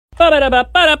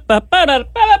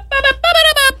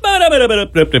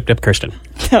Kirsten.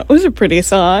 That was a pretty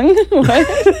song.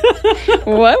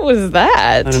 What was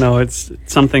that? I don't know. It's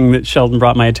something that Sheldon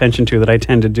brought my attention to that I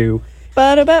tend to do. No,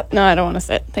 I don't want to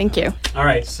sit. Thank you. All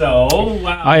right, so...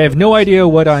 Wow. I have no idea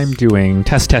what I'm doing.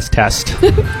 Test.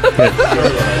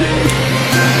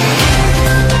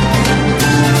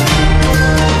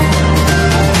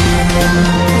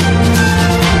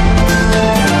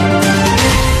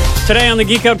 Today on the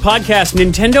Geek Out podcast,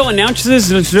 Nintendo announces...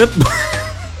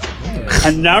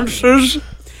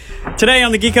 Today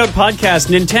on the Geek Out podcast,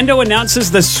 Nintendo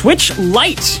announces the Switch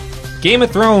Lite. Game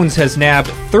of Thrones has nabbed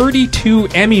 32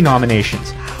 Emmy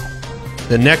nominations.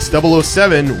 The next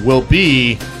 007 will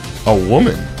be a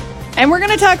woman. And we're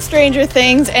going to talk Stranger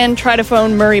Things and try to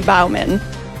phone Murray Bauman.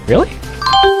 Really?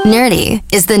 Nerdy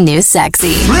is the new sexy.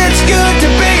 It's good to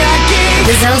be a geek.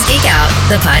 The Zone's Geek Out,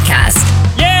 the podcast.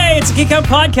 Yay! It's a Geek Out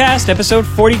podcast, episode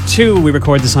 42. We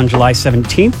record this on July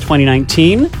 17th,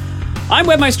 2019. I'm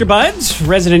Webmeister Buds,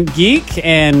 resident geek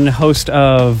and host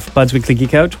of Buds Weekly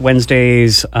Geek Out,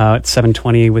 Wednesdays at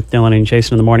 7:20 with Dylan and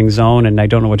Jason in the Morning Zone. And I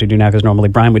don't know what to do now because normally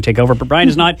Brian would take over, but Brian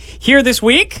is not here this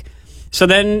week. So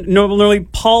then normally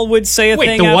Paul would say a thing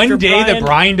Wait, the after one day that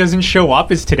Brian doesn't show up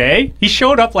is today? He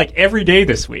showed up like every day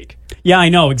this week. Yeah, I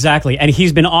know, exactly. And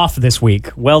he's been off this week.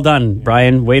 Well done,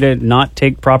 Brian. Way to not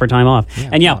take proper time off.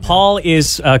 Paul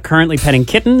is currently petting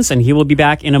kittens, and he will be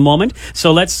back in a moment.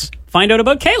 So let's find out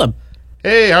about Caleb.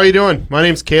 Hey, how are you doing? My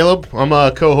name's Caleb. I'm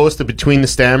a co-host of Between the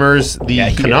Stammers, the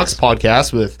Canucks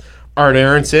podcast with Art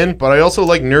Aronson, but I also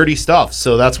like nerdy stuff,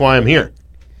 so that's why I'm here.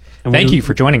 And Thank you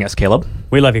for joining us, Caleb.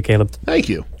 We love you, Caleb. Thank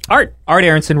you. Art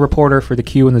Aronson, reporter for the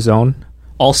Q in the Zone,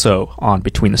 also on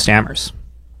Between the Stammers.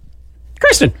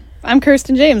 Kirsten. I'm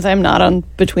Kirsten James. I'm not on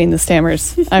Between the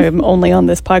Stammers. I am only on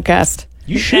this podcast.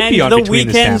 You should And be on the Between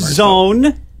the Weekend Stammers.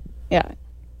 Zone. Yeah.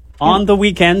 On the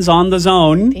weekends, on the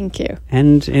Zone. Thank you.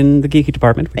 And in the geeky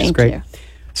department, which is Thank great. you.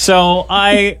 So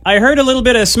I heard a little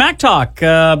bit of smack talk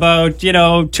about,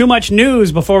 too much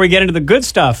news before we get into the good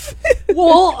stuff.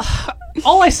 Well,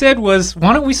 all I said was,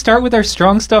 why don't we start with our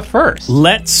strong stuff first?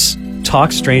 Let's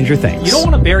talk Stranger Things. You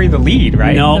don't want to bury the lead,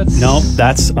 right? No,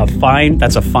 that's a fine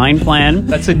plan.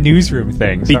 That's a newsroom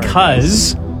thing. Sorry,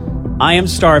 Because I am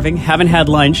starving, haven't had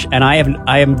lunch, and I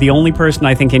am the only person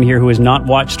I think in here who has not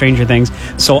watched Stranger Things.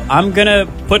 So I'm gonna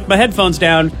put my headphones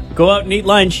down, go out and eat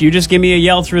lunch. You just give me a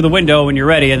yell through the window when you're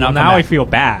ready, and I'll come now back. I feel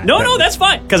bad. No, that's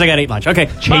fine because I gotta eat lunch. Okay,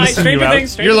 bye. Chasing Stranger you out.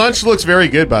 Things. Your lunch looks very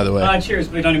good, by the way. Cheers,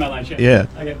 but don't eat my lunch yet. Yeah.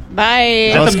 Okay.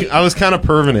 Bye. I was kind of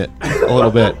perving it a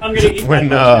little bit I'm gonna eat when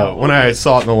my lunch now. when I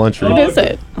saw it in the lunchroom. What is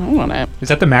it? I don't want it. Is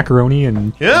that the macaroni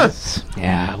and... Yeah,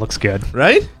 Yeah, it looks good.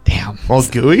 right? Damn. All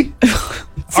gooey.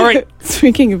 All right.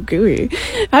 Speaking of gooey,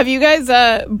 have you guys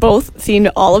both seen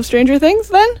all of Stranger Things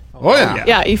then? Oh yeah.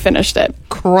 Yeah, you finished it.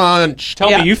 Crunched. Tell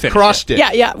Yeah. me you finished Crushed it.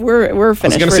 Yeah, we're I was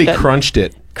finished. gonna We're say done. crunched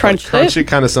it. Crunched Crunched it? it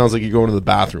kind of sounds like you're going to the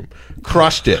bathroom.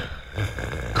 Crushed it.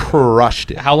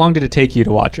 Crushed it. How long did it take you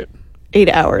to watch it? 8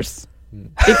 hours.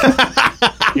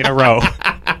 In a row.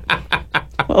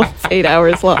 Well, it's 8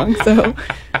 hours long, so.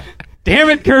 Damn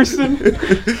it, Kirsten.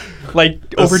 Like,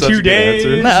 over such a 2 good days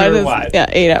answer. No, or it is- what? yeah,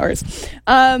 8 hours.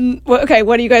 Okay,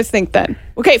 what do you guys think then?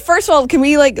 Okay, first of all, can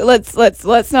we let's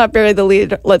not bury the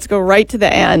lead. Let's go right to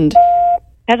the end.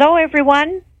 Hello,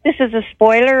 everyone. This is a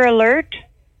spoiler alert.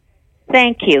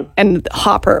 Thank you. And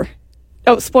Hopper.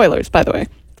 Oh, spoilers, by the way.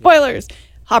 Spoilers.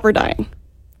 Hopper dying.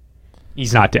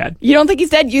 He's not dead. You don't think he's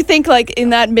dead? You think, like,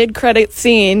 in that mid-credit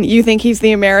scene, you think he's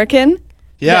the American?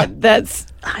 Yeah. That's...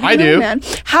 I don't know, do. man.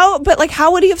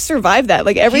 How would he have survived that?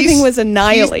 Like, everything was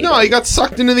annihilated. No, he got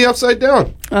sucked into the upside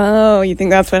down. Oh, you think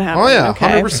that's what happened? Oh yeah,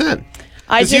 Okay. 100%.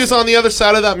 I Because he was just, on the other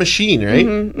side of that machine, right?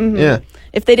 Yeah.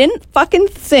 if they didn't fucking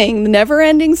sing the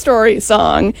Never-Ending Story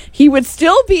song, he would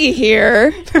still be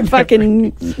here.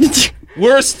 Fucking...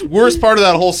 Worst part of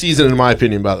that whole season, in my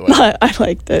opinion, by the way. I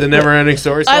liked it. The Never-Ending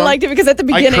Story song. I liked it because at the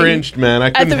beginning... I cringed, man. I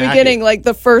At couldn't the hack beginning, it. like,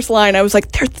 the first line, I was like,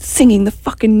 they're singing the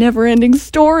fucking Never-Ending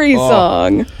Story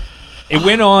song. It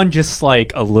went on just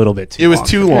like a little bit too It was long.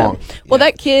 too long. Well,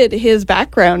 that kid, his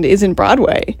background is in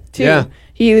Broadway, too. Yeah.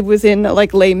 He was in,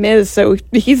 like, Les Mis, so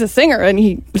he's a singer, and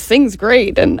he sings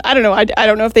great. And I don't know. I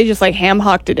don't know if they just, like,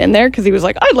 ham-hocked it in there, because he was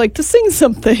like, I'd like to sing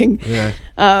something. Yeah.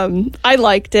 I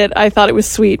liked it. I thought it was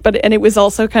sweet. And it was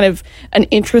also kind of an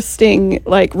interesting,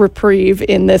 like, reprieve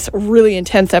in this really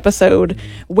intense episode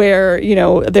where, you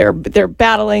know, they're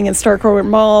battling in Starkrower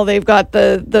Mall. They've got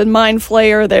the Mind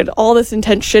Flayer. All this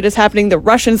intense shit is happening. The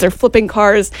Russians are flipping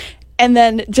cars. and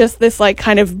then just this like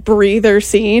kind of breather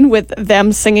scene with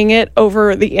them singing it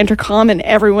over the intercom and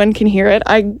everyone can hear it.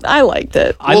 I liked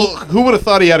it. Well, who would have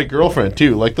thought he had a girlfriend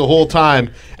too? Like the whole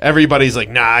time, everybody's like,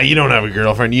 "Nah, you don't have a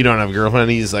girlfriend. You don't have a girlfriend."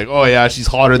 And he's like, "Oh yeah, she's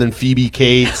hotter than Phoebe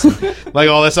Cates," and, like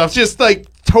all that stuff. Just like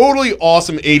totally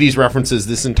awesome 80s references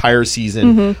this entire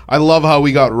season. I love how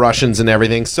we got Russians and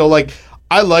everything. So like,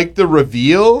 I like the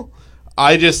reveal.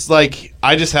 I just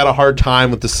had a hard time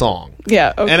with the song.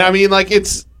 Yeah, okay. And I mean, like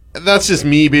that's just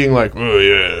me being like, oh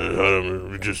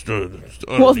yeah, just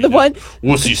Well, the one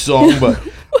wussy song, but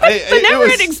the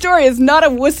Never-Ending Story is not a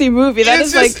wussy movie. That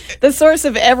is just, like the source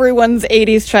of everyone's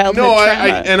 80s childhood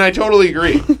trauma. I totally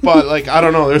agree. But like, I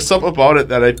don't know, there's something about it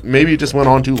that maybe it just went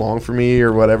on too long for me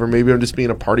or whatever. Maybe I'm just being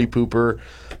a party pooper.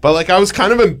 But like, I was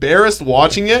kind of embarrassed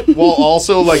watching it while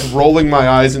also like rolling my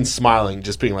eyes and smiling,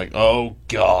 just being like, oh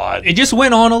god. It just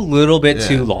went on a little bit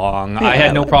too long. Yeah, I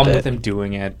had no I problem liked with him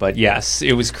doing it, but yes,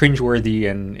 it was cringeworthy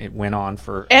and it went on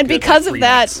for. And because of 3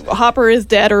 that, minutes. Hopper is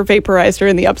dead or vaporized her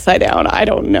in the Upside Down. I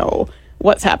don't know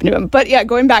what's happened to him. But yeah,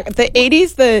 going back, the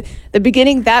 80s, the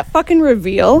beginning, that fucking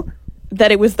reveal that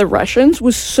it was the Russians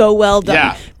was so well done.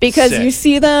 Yeah, because sick. you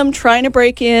see them trying to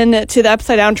break in to the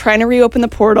Upside Down, trying to reopen the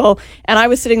portal, and I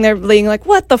was sitting there being like,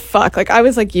 what the fuck? Like, I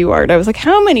was like you, Art. I was like,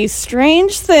 how many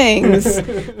strange things?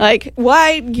 Like,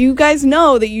 why? You guys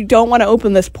know that you don't want to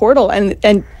open this portal, and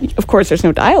of course there's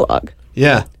no dialogue.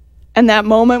 Yeah. And that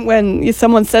moment when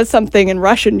someone says something in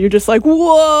Russian, you're just like,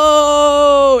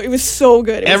 whoa! It was so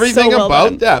good. It was Everything so well about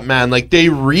done. that, man. Like, they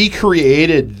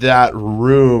recreated that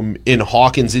room in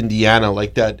Hawkins, Indiana,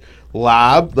 like that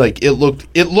lab. Like, it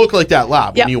looked like that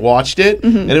lab Yeah. when you watched it,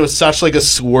 and it was such like a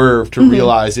swerve to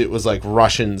realize it was like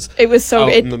Russians. It was so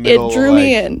out it, in the middle, it drew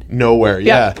me like, in. nowhere.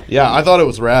 Yeah. Yeah. I thought it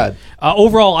was rad.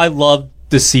 Overall, I loved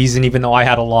the season, even though I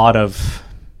had a lot of,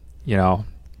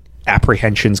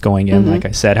 apprehensions going in. Like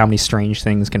I said, how many strange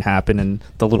things can happen in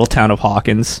the little town of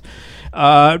Hawkins.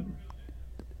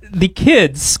 The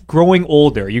kids growing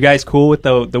older. You guys cool with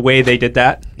the way they did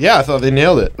that? Yeah, I thought they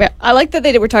nailed it. Yeah, I like that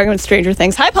they were talking about Stranger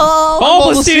Things. Hi, Paul.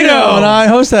 Paul Plastino! And I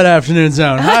host that afternoon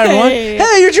zone. Hi, everyone. Hey.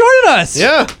 Hey, you're joining us.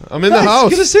 Yeah, I'm in the Nice. house.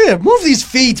 Good to see you. Move these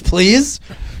feet, please.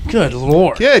 Good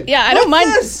Lord. Kid, Yeah, I don't mind.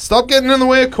 Yes. stop getting in the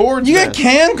way of cords. You man. got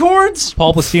can cords?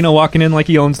 Paul Plastino walking in like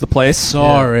he owns the place.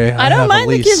 Sorry. I don't mind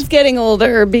the kids getting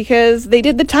older because they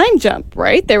did the time jump,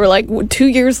 right? They were like 2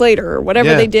 years later or whatever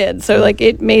Yeah. they did. So like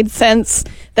it made sense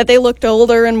that they looked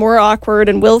older and more awkward.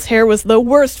 And Will's hair was the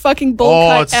worst fucking bowl Oh,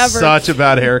 cut it's ever. such a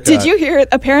bad haircut. Did you hear it?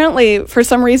 Apparently, for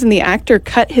some reason, the actor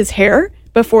cut his hair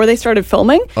before they started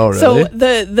filming. Oh, really? So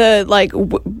the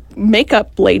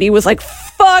makeup lady was like,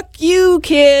 "Fuck you,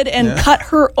 kid," and cut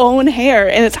her own hair,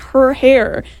 and it's her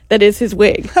hair that is his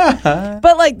wig.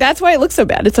 But like that's why it looks so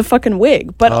bad. It's a fucking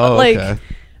wig. But Oh, like, okay.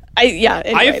 anyway,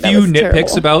 I have that few was nitpicks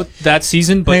terrible. about that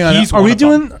season, but Hang on. he's Are one we of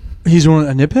them. doing... He's doing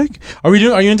a nitpick? Are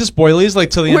you into spoilies like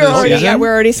till the end We're of the already, season?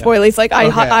 we're already spoilies. Like Okay.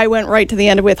 I went right to the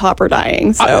end with Hopper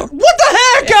dying. So What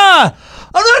the heck?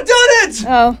 I'm not done it!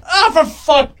 oh, For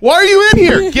fuck... Why are you in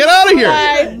here? Get out of here.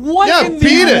 Bye. What Yeah, in the-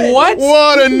 beat it. What?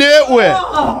 What a nitwit.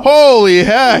 Holy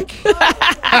heck.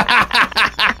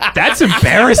 That's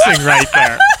embarrassing right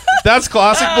there. That's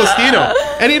classic Plastino.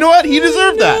 And you know what? He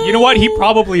deserved that. You know what? He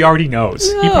probably already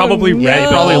knows. He probably no. read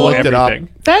Probably all looked it up. everything.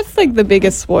 that's like the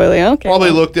biggest spoiler. Okay. Probably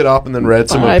looked it up and then read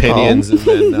some Bye, opinions and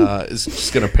then is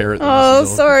just going to parrot them. Oh,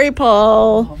 sorry,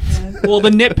 Paul. Well, the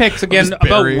nitpicks again Just about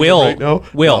burying Will. it right now.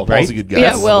 Will, No, right? Paul's a good guy.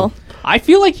 Yeah, Will. I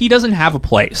feel like he doesn't have a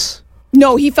place.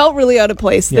 No, he felt really out of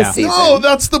place Yeah. this season. No,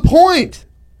 that's the point.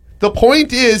 The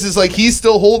point is like he's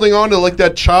still holding on to like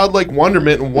that childlike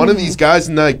wonderment, and one of these guys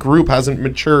in that group hasn't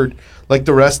matured like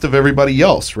the rest of everybody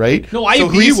else, right? No, I So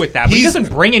agree he's- with that, but he he's-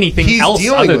 doesn't bring anything he's else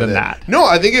dealing other with than it. that. No,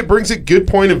 I think it brings a good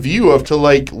point of view of to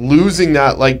like losing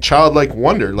that like childlike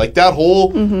wonder, like that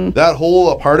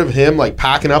whole part of him like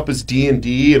packing up his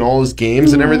D&D and all his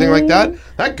games and everything like that.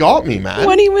 That got me, man.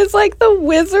 When he was like the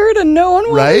wizard and no one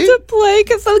wanted Right? to play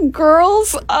because the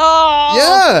girls. Oh.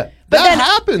 Yeah, But that then-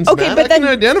 happens, okay, man. but I can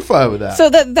then- identify with that. So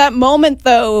that moment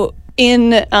though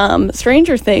in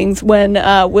Stranger Things when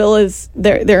Will is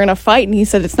they're in a fight and he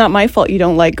said it's not my fault you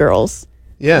don't like girls.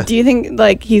 yeah. Do you think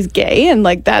like he's gay and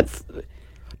like that's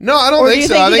No, I don't or do think you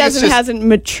so. think I he think it's doesn't just hasn't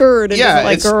matured and doesn't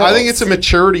like girls? I think it's a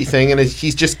maturity thing, and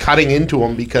he's just cutting into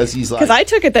him because he's like. 'Cause I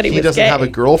took it that he was doesn't gay have a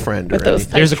girlfriend or with those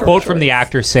anything. There's a short quote from the shorts.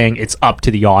 actor saying it's up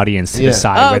to the audience to Yeah.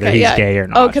 decide whether he's gay or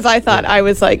not. Oh, because I thought I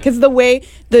was like, because the way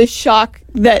the shock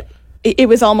that it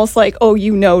was almost like, oh,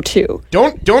 you know too.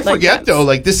 Don't Like forget that. though,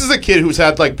 like this is a kid who's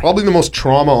had like probably the most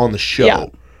trauma on the show, Yeah.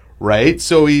 right?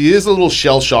 So he is a little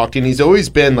shell shocked, and he's always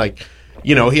been like,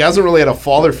 you know, he hasn't really had a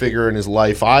father figure in his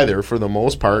life either for the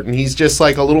most part, and he's just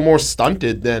like a little more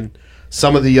stunted than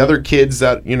some of the other kids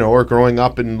that, you know, are growing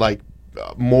up in like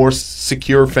more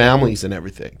secure families and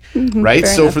everything, right?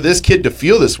 fair So enough. for this kid to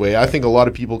feel this way, I think a lot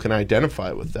of people can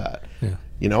identify with that.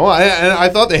 You know, I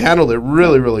thought they handled it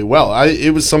really, really well. It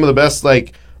was some of the best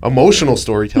like emotional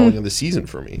storytelling of the season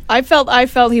for me. I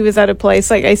felt he was out of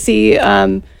place. Like I see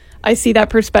that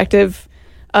perspective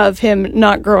of him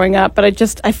not growing up, but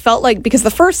I felt like because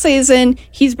the first season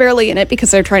he's barely in it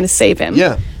because they're trying to save him.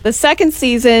 Yeah. The second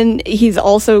season he's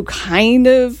also kind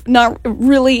of not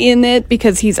really in it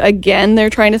because they're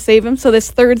trying to save him. So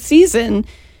this third season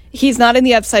he's not in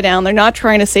the Upside Down. They're not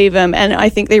trying to save him, and I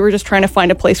think they were just trying to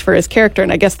find a place for his character, and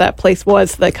I guess that place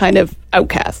was the kind of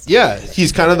outcast. Yeah,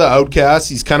 he's kind of the outcast.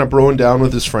 He's kind of broing down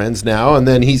with his friends now, and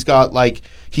then he's got like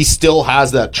he still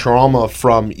has that trauma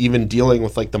from even dealing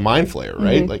with like the Mind Flayer,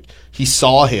 right? Like he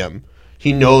saw him,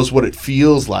 he knows what it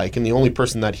feels like, and the only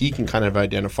person that he can kind of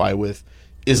identify with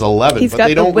is 11, He's but got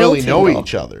they the don't will really to know know.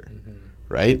 each other.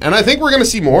 Right, and I think we're going to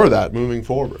see more of that moving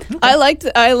forward. I liked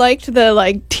the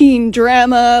like teen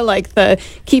drama, like the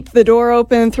keep the door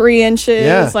open 3 inches,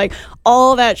 Yeah. like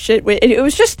all that shit. It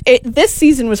was just this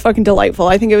season was fucking delightful.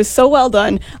 I think it was so well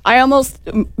done. I almost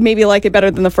maybe like it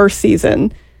better than the first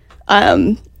season.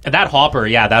 And that Hopper,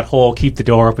 that whole keep the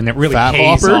door open, it really Fat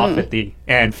pays Hopper? off at the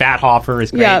and Fat Hopper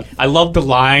is great. Yeah. I love the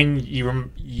line.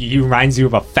 You reminds you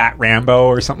of a fat Rambo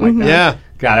or something like that. Yeah.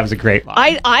 God, that was a great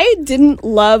line. I didn't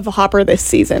love Hopper this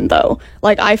season though.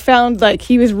 Like I found like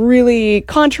he was really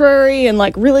contrary and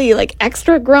like really like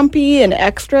extra grumpy and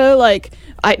extra like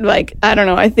I don't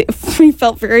know. I think he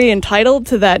felt very entitled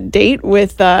to that date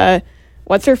with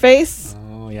what's her face?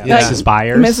 Oh yeah, Yeah. Mrs.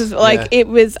 Byers. Mrs. Like it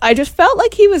was. I just felt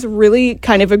like he was really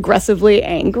kind of aggressively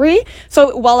angry.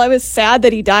 So while I was sad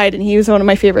that he died, and he was one of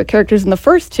my favorite characters in the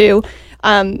first two,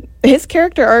 his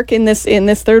character arc in this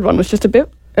third one was just a bit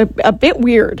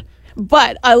weird.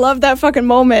 But I love that fucking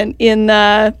moment in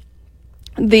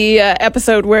the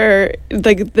episode where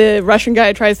the Russian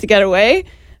guy tries to get away.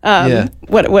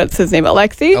 What's his name?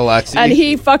 Alexei. And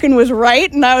he fucking was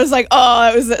right, and I was like,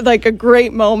 oh, it was like a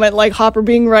great moment, like Hopper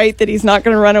being right that he's not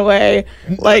going to run away.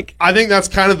 Like, I think that's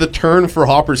kind of the turn for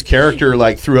Hopper's character,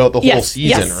 like throughout the whole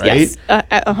season, right? Yes,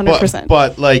 100%.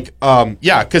 But like,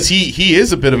 because he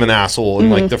is a bit of an asshole in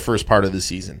like the first part of the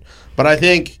season. But I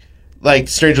think like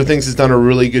Stranger Things has done a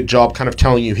really good job kind of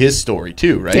telling you his story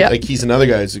too, right? Yeah. Like he's another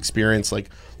guy who's experienced like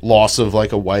loss of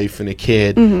like a wife and a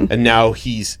kid, and now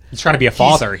he's trying to be a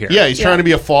father here. Yeah, he's trying to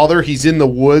be a father. He's in the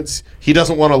woods. He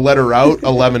doesn't want to let her out,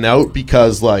 11 out,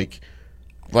 because like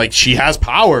she has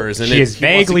powers, and She has he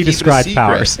wants to vaguely keep it a described secret.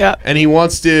 powers. Yeah. And he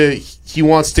wants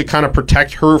to kind of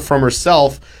protect her from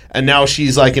herself. And now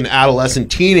she's like an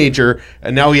adolescent teenager,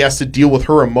 and now he has to deal with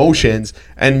her emotions,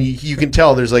 and you can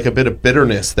tell there's like a bit of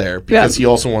bitterness there because he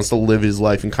also wants to live his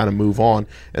life and kind of move on.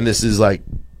 And this is like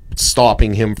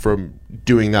stopping him from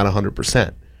doing that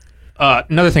 100%.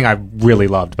 Another thing I really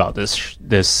loved about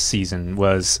this season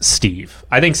was Steve.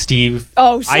 I think Steve.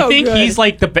 Oh, so I think good. he's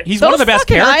like he's those one of the best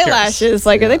fucking characters. eyelashes,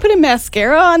 like, are they putting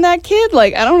mascara on that kid?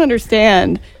 Like, I don't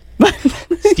understand.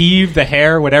 Steve, the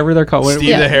hair, whatever they're called.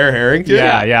 Steve the Hair Harrington?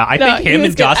 Yeah. I think he him was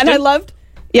and good. Dustin. And I loved.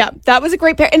 Yeah, that was a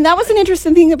great pair, and that was an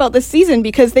interesting thing about this season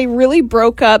because they really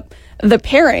broke up the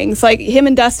pairings. Like him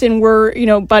and Dustin were,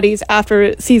 buddies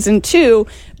after season 2,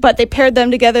 but they paired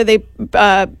them together. They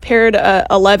paired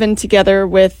 11 together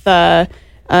with the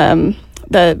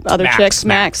other chick,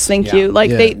 Max. Thank you. Like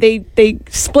they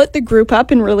split the group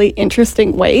up in really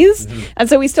interesting ways, and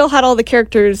so we still had all the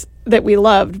characters that we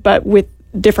loved, but with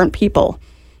different people.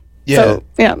 Yeah. So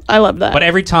yeah, I love that. But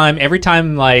every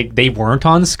time like they weren't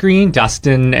on screen,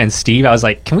 Dustin and Steve, I was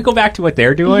like, can we go back to what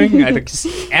they're doing? And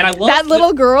I love that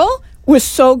little girl was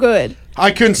so good.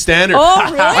 I couldn't stand her. Oh,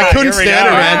 really? I couldn't Here we stand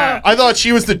her, go. man. I thought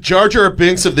she was the Jar Jar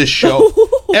Binks of this show.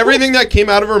 Everything that came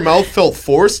out of her mouth felt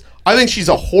forced. I think she's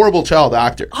a horrible child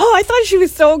actor. Oh, I thought she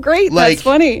was so great. Like, That's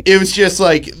funny. It was just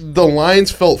like the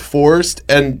lines felt forced,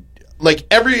 and like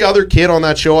every other kid on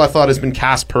that show, I thought has been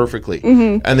cast perfectly,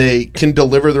 and they can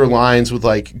deliver their lines with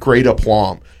like great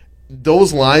aplomb.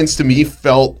 Those lines to me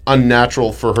felt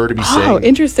unnatural for her to be saying. Oh,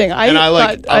 interesting. And I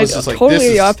was just like, totally this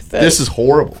the is opposite. this is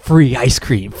horrible. free ice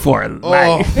cream for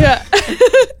life. Yeah.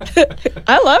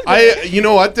 I loved it. You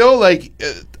know what though? Like,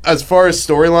 as far as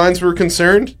storylines were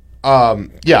concerned,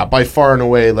 by far and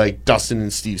away, like Dustin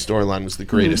and Steve's storyline was the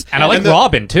greatest. And I like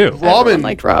Robin too. Everyone Robin,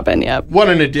 liked Robin, yeah. what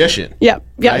an addition. Yeah,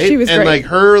 right? she was and great. like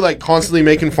her like constantly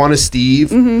making fun of Steve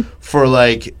for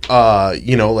like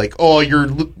like, oh, you're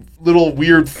little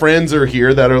weird friends are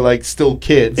here that are like still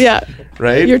kids. Yeah.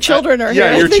 Right? Your children are here.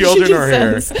 Yeah, I your think she children just are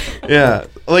here. says. Yeah.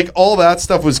 Like all that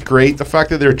stuff was great. The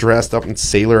fact that they're dressed up in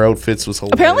sailor outfits was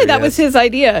hilarious. Apparently that was his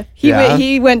idea.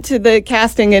 He went to the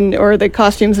casting or the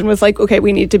costumes and was like, okay,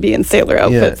 we need to be in sailor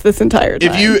outfits this entire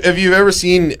time. If you've ever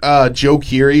seen Joe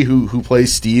Keery, who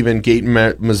plays Steve, and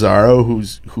Gaten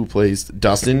Mazzaro, who plays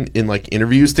Dustin, in like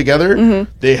interviews together,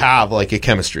 they have like a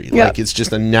chemistry. Yeah. Like it's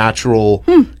just a natural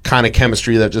kind of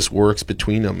chemistry that just works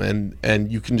between them,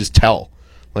 and you can just tell.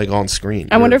 Like on screen.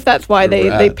 I wonder if that's why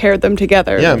they paired them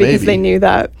together. Yeah, because maybe. they knew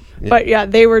that. Yeah. But yeah,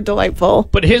 they were delightful.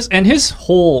 But his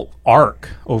whole arc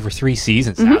over 3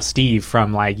 seasons now, Steve,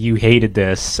 from like you hated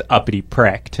this uppity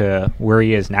prick to where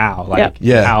he is now, like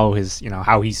how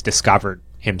he's discovered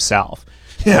himself,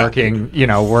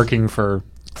 working for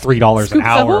 $3 an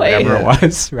hour, or whatever it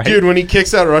was, right? Dude, when he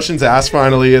kicks that Russian's ass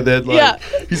finally, and then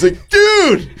he's like,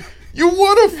 dude, you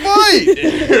want to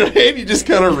fight, right? He just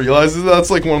kind of realizes that's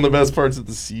like one of the best parts of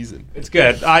the season. It's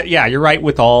good. You're right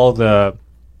with all the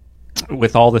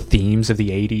themes of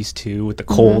the 80s too, with the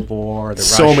Cold War, the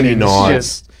so many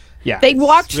nods. They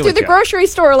walked really through the grocery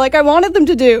store like I wanted them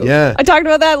to do. Yeah. I talked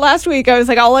about that last week. I was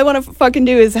like, all I want to fucking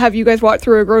do is have you guys walk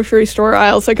through a grocery store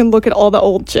aisle so I can look at all the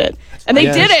old shit. And they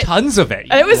did it. Tons of it.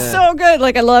 And it was so good.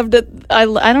 Like I loved it. I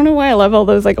don't know why I love all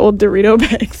those like old Dorito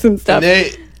bags and stuff.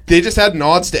 And they just had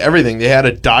nods to everything. They had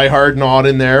a Die Hard nod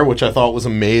in there, which I thought was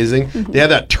amazing. They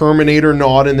had that Terminator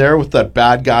nod in there with that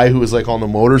bad guy who was like on the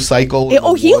motorcycle.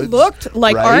 He looked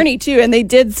like Arnie too, and they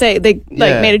did say they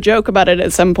made a joke about it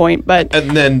at some point. But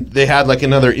and then they had like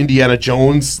another Indiana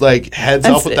Jones like heads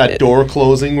up with that door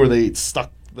closing where they stuck.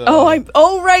 Where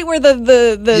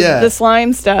the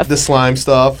slime stuff. The slime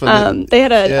stuff. And they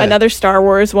had another Star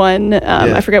Wars one.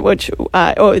 I forget which.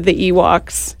 The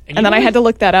Ewoks. And then I had to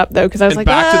look that up though because I was like,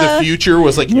 Back to the Future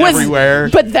was like everywhere.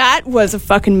 But that was a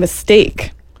fucking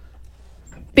mistake.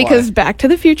 Because Back to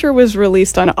the Future was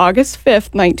released on August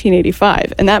 5th,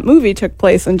 1985, and that movie took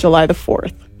place on July the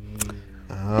 4th.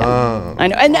 Oh. I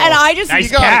know, and I just nice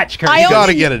catch, Kurt. You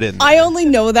gotta get it in there. I only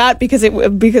know that because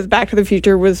Back to the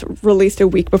Future was released a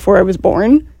week before I was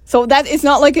born, so that it's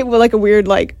not like it was like a weird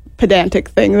like pedantic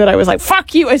thing that I was like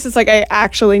fuck you. It's just like I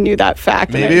actually knew that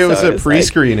fact. Maybe it was a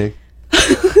pre-screening.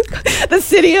 The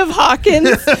city of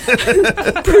Hawkins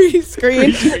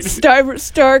pre-screen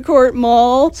Starcourt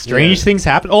Mall. Strange things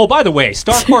happen. Oh, by the way,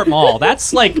 Starcourt Mall.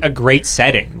 That's like a great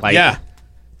setting. Like,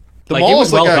 the like mall it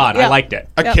was like well done. I liked it.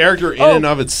 A character in and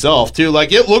of itself too.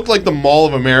 Like it looked like the Mall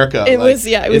of America. It was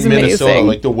in amazing. Minnesota,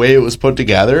 like the way it was put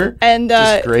together. And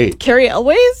just great. Carrie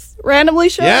Elways randomly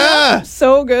showed up.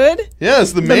 So good. Yeah,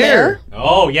 it's the mayor.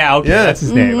 Oh yeah, okay, that's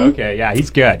his name. Okay, yeah, he's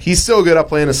good. He's so good at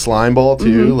playing a slime ball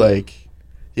too. Like,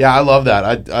 yeah, I love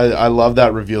that. I love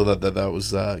that reveal that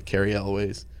was Carrie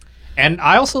Elways. And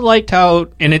I also liked how,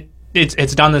 and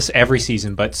it's done this every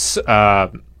season, but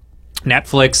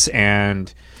Netflix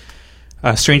and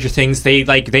Stranger Things,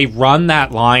 they run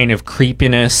that line of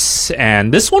creepiness,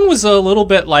 and this one was a little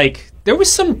bit like there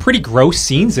was some pretty gross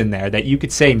scenes in there that you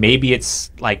could say maybe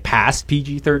it's like past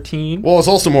PG-13. Well, it's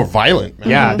also more violent. Man.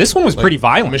 Yeah, this one was pretty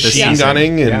violent. Machine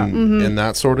gunning and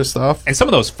that sort of stuff. And some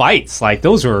of those fights, like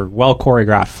those were well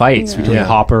choreographed fights between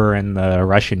Hopper and the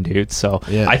Russian dudes. So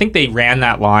I think they ran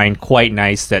that line quite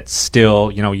nice that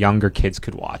still, younger kids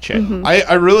could watch it.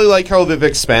 I really like how they've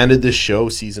expanded this show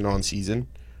season on season.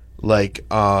 Like,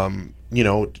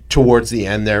 towards the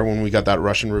end there when we got that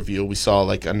Russian reveal, we saw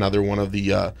like another one of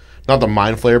the not the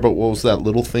Mind Flayer, but what was that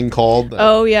little thing called?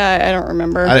 Oh yeah, I don't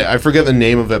remember. I forget the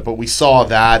name of it, but we saw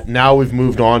that. Now we've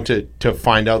moved on to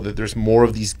find out that there's more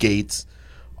of these gates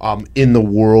in the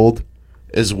world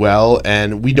as well,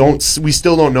 and we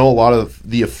still don't know a lot of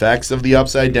the effects of the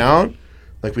Upside Down.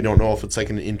 Like we don't know if it's like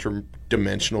an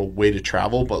interdimensional way to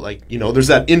travel, but like there's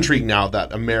that intrigue now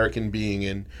that American being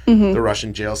in the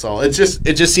Russian jail cell. It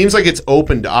just seems like it's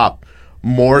opened up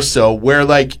more so where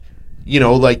like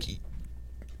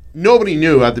nobody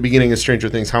knew at the beginning of Stranger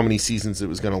Things how many seasons it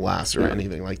was going to last or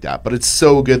anything like that. But it's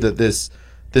so good that this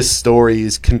story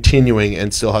is continuing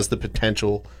and still has the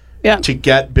potential to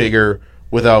get bigger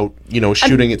without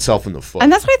shooting itself in the foot.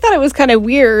 And that's why I thought it was kind of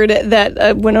weird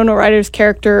that Winona Ryder's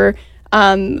character.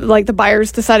 Like the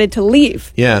buyers decided to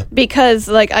leave. Yeah. Because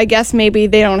I guess maybe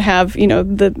they don't have,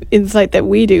 the insight that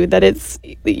we do that it's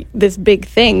this big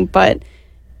thing, but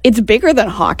it's bigger than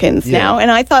Hawkins now. And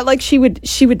I thought she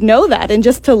would know that, and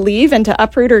just to leave and to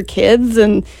uproot her kids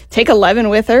and take 11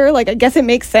 with her. I guess it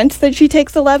makes sense that she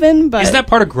takes 11, but isn't that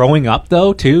part of growing up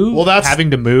though too? Well, that's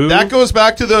having to move. That goes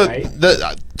back to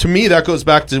to me, that goes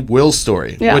back to Will's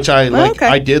story, which I like. Okay.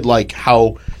 I did like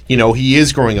how, he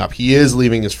is growing up. He is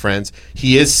leaving his friends.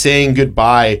 He is saying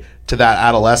goodbye to that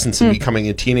adolescence and becoming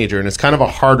a teenager. And it's kind of a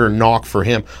harder knock for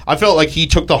him. I felt like he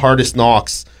took the hardest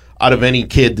knocks out of any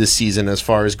kid this season as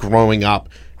far as growing up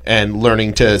and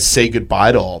learning to say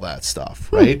goodbye to all that stuff,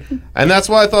 right? And that's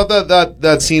why I thought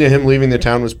that scene of him leaving the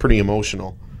town was pretty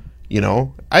emotional.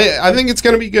 I think it's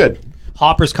going to be good.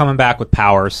 Hopper's coming back with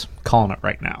powers. Calling it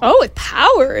right now. Oh, with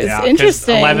powers. Yeah, 'cause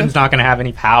Interesting. 11's not going to have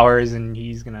any powers, and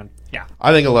he's going to,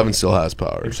 I think 11 still has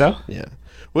powers. Think so? Yeah.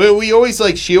 We always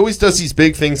she always does these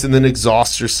big things and then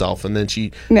exhausts herself and then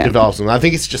she develops them. I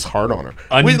think it's just hard on her.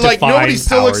 Nobody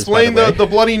still explained the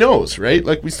bloody nose, right?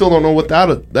 Like, we still don't know what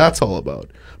that's all about.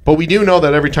 But we do know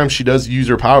that every time she does use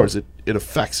her powers, it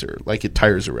affects her. Like, it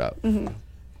tires her out. Mm-hmm.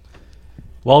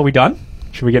 Well, are we done?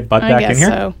 Should we get Bud back in here?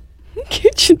 So.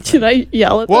 Should I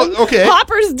yell at them? Well, okay.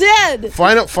 Hopper's dead.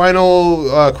 Final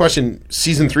question.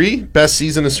 Season 3? Best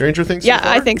season of Stranger Things? Yeah, so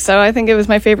far? I think so. I think it was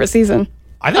my favorite season.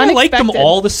 I think I liked them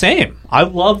all the same. I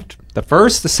loved the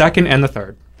first, the second, and the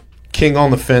third. King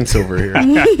on the fence over here.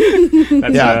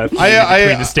 That's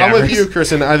I'm with you,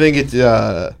 Kristen. I think it's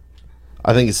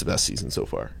the best season so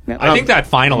far. Yeah. I think that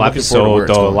final episode,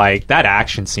 though, like that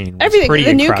action scene, was everything. pretty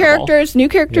The incredible. new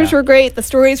characters were great. The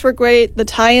stories were great. The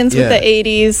tie-ins with the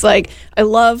 80s. Like, I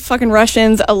love fucking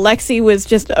Russians. Alexei was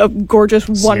just a gorgeous,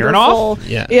 wonderful,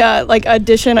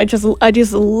 addition. I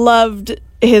just loved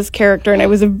his character, and I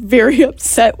was very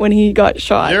upset when he got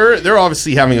shot. They're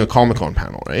obviously having a Comic-Con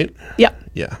panel, right? Yeah.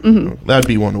 Yeah. That'd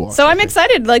be one to watch. So I'm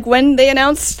excited. Like, when they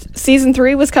announced season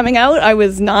 3 was coming out, I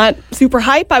was not super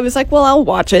hype. I was like, well, I'll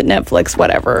watch it, Netflix,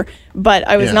 whatever. But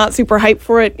I was not super hyped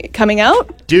for it coming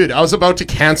out. Dude, I was about to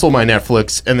cancel my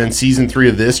Netflix, and then season 3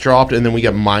 of this dropped, and then we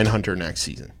get Mindhunter next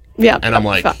season. Yeah. And I'm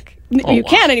like, fuck. You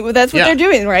can't anymore. That's what Yeah. they're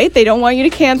doing, right? They don't want you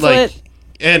to cancel it.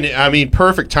 And I mean,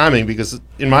 perfect timing, because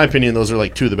in my opinion, those are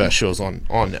like 2 of the best shows on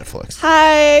Netflix.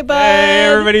 Hi, bud. Hey,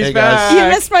 everybody's Hey, back. guys. You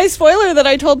missed my spoiler that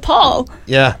I told Paul.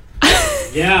 Yeah.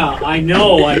 Yeah, I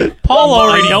know. Paul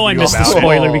already I missed the about it.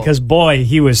 spoiler because, boy,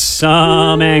 he was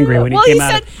some angry when he Well, came he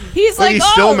out. said he's But like, he's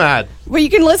oh, still mad. Well, you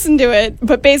can listen to it,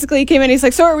 but basically he came in. He's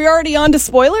like, so are we already on to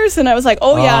spoilers? And I was like,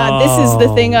 oh yeah, this is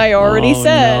the thing I already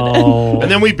said. No. And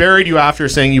then we buried you after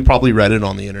saying you probably read it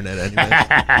on the internet anyway.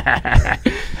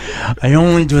 I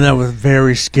only do that with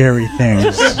very scary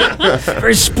things.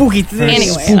 Very spooky thing. Anyway,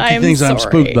 Spooky I'm things sorry. I'm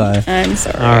spooked by. I'm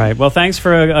sorry. All right. Well, thanks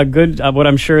for a good, what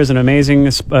I'm sure is an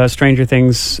amazing Stranger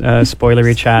Things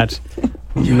spoilery chat.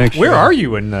 Make sure. Where are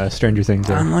you in Stranger Things?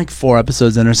 Then? I'm like 4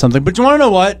 episodes in or something. But you want to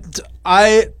know what?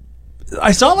 I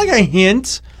saw like a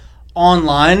hint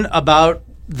online about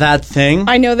that thing.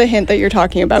 I know the hint that you're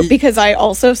talking about because I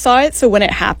also saw it. So when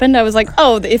it happened, I was like,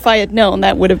 oh, if I had known,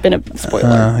 that would have been a spoiler.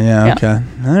 Yeah, okay.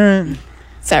 All right.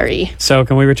 Sorry. So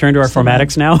can we return to our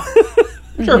formatics now?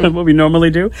 Sure, what we normally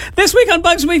do. This week on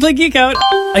Bugs Weekly Geek Out,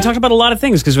 I talked about a lot of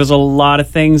things because there's a lot of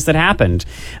things that happened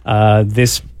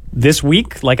this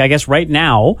week. Like, I guess right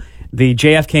now, the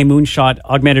JFK Moonshot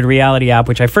augmented reality app,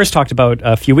 which I first talked about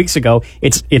a few weeks ago,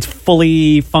 it's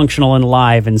fully functional and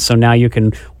live, and so now you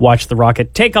can watch the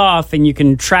rocket take off and you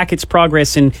can track its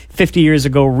progress in 50 years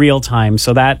ago real time.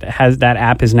 So that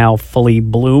app is now fully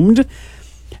bloomed.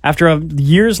 After a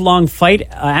years-long fight,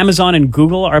 Amazon and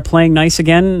Google are playing nice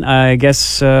again. I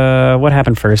guess what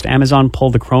happened first? Amazon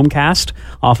pulled the Chromecast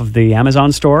off of the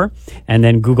Amazon store, and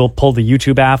then Google pulled the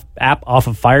YouTube app off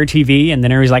of Fire TV, and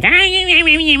then everybody's like,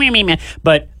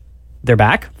 but they're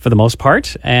back for the most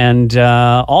part. And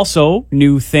also,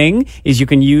 new thing is you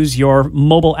can use your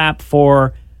mobile app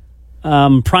for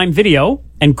Prime Video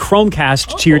and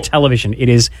Chromecast to your television. It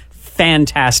is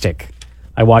fantastic.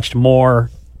 I watched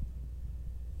more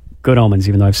Good Omens,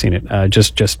 even though I've seen it,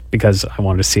 just because I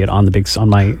wanted to see it on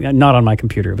not on my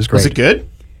computer. It was great. Was it good?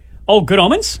 Oh, Good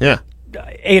Omens? Yeah.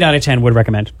 8 out of 10 would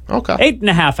recommend. Okay.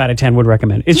 8.5 out of 10 would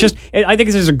recommend. It's just, I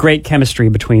think there's a great chemistry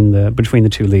between the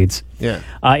two leads. Yeah.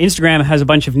 Instagram has a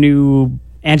bunch of new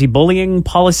anti-bullying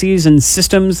policies and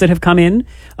systems that have come in.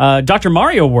 Dr.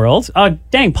 Mario World,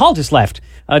 dang, Paul just left.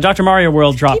 Dr. Mario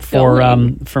World dropped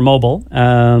for mobile,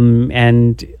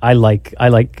 and I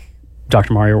like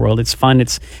Dr. Mario World. It's fun.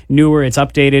 It's newer. It's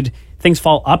updated. Things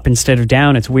fall up instead of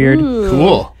down. It's weird.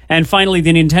 Cool. And finally,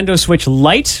 the Nintendo Switch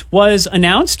Lite was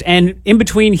announced. And in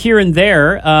between here and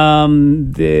there,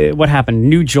 what happened?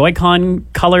 New Joy-Con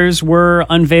colors were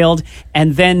unveiled.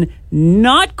 And then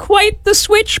not quite the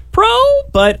Switch Pro,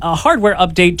 but a hardware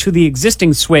update to the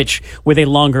existing Switch with a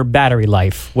longer battery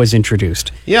life was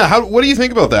introduced. Yeah, what do you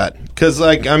think about that? Because,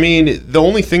 like, I mean, the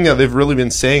only thing that they've really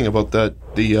been saying about the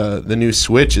new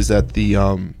Switch is that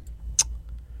the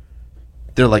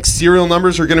their like serial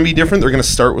numbers are going to be different. They're going to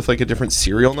start with like a different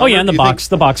serial number. Oh yeah, and the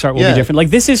box art will be different. Like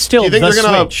this is still Do you think the they're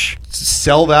going Switch. to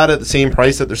sell that at the same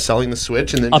price that they're selling the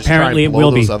Switch, and then just Apparently try and it blow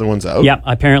will those be. other ones out? Yeah,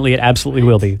 apparently it absolutely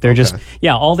will be. They're just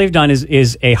all they've done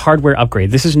is a hardware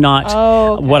upgrade. This is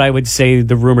not what I would say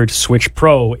the rumored Switch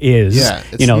Pro is. Yeah,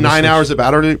 it's 9 hours of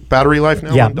battery life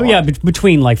now. Yeah,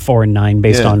 between like 4 and 9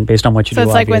 based on what you do. So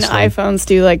it's like when obviously. iPhones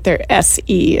do like their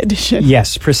SE edition.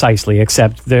 Yes, precisely.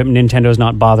 Except the Nintendo's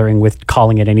not bothering with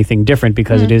calling it anything different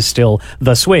because it is still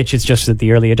the Switch. It's just that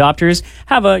the early adopters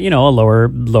have a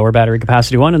lower battery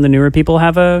capacity one, and the newer people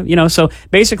have a So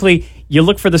basically, you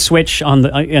look for the Switch on the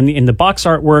in the box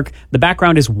artwork. The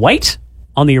background is white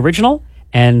on the original,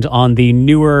 and on the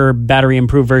newer battery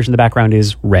improved version, the background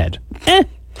is red.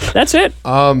 That's it.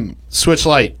 Switch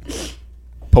Lite,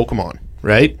 Pokemon,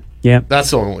 right? Yeah. That's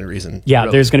the only reason. Yeah,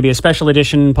 really. there's going to be a special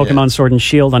edition Pokemon Sword and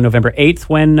Shield on November 8th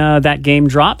when that game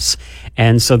drops.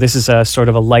 And so this is a sort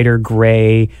of a lighter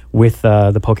gray with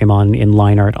the Pokemon in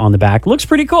line art on the back. Looks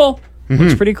pretty cool.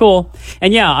 Looks pretty cool.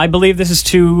 And yeah, I believe this is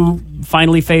to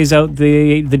finally phase out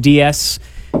the DS,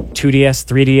 2DS,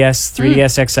 3DS,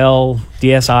 3DS XL,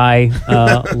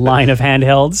 DSi line of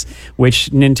handhelds,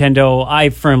 which Nintendo, I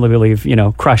firmly believe,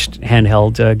 crushed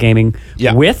handheld gaming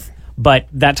with. But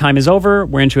that time is over.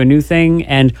 We're into a new thing.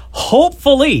 And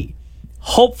hopefully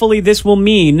this will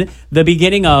mean the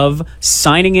beginning of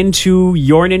signing into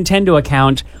your Nintendo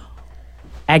account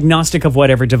agnostic of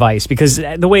whatever device. Because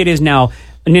the way it is now,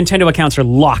 Nintendo accounts are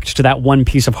locked to that one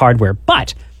piece of hardware.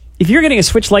 But if you're getting a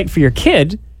Switch Lite for your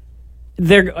kid,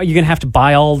 you're going to have to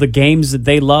buy all the games that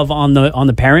they love on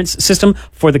the parents' system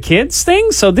for the kids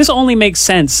thing. So this only makes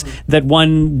sense that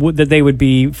that they would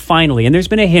be finally. And there's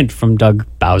been a hint from Doug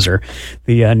Bowser,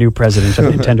 the new president of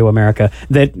Nintendo America,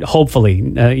 that hopefully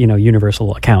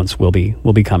universal accounts will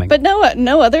be coming. But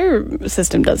no other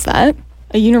system does that.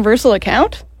 A universal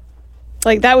account.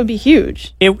 Like, that would be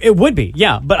huge. It would be,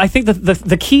 yeah. But I think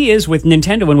the key is with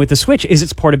Nintendo and with the Switch is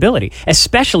its portability,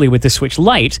 especially with the Switch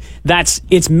Lite. That's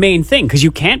its main thing because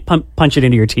you can't punch it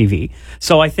into your TV.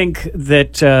 So I think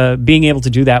that being able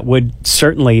to do that would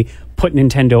certainly put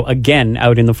Nintendo again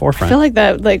out in the forefront. I feel like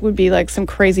that would be like some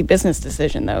crazy business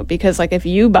decision though, because like if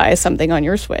you buy something on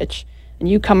your Switch and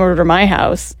you come over to my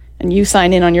house and you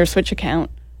sign in on your Switch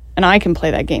account and I can play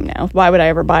that game now, why would I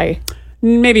ever buy?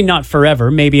 Maybe not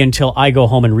forever. Maybe until I go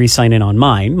home and re-sign in on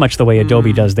mine, much the way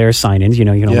Adobe does their sign-ins. You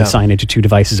can only sign into 2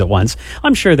 devices at once.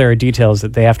 I'm sure there are details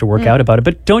that they have to work out about it.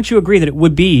 But don't you agree that it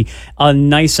would be a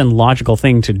nice and logical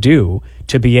thing to do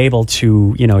to be able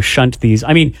to, shunt these?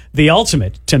 I mean, the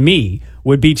ultimate, to me,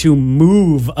 would be to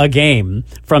move a game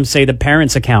from, say, the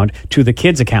parent's account to the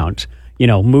kid's account.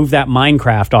 Move that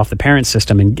Minecraft off the parent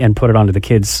system and put it onto the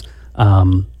kid's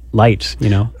Lite,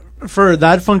 For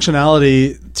that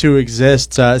functionality to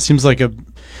exist, it seems like I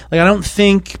don't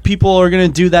think people are going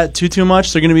to do that too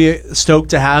much. They're going to be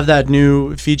stoked to have that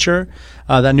new feature,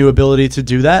 that new ability to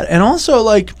do that, and also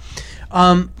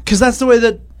because that's the way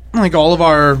that like all of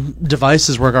our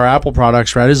devices work, our Apple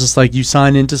products, right? It's just like you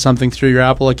sign into something through your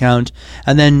Apple account,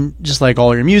 and then just like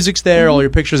all your music's there, all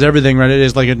your pictures, everything, right? It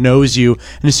is like it knows you,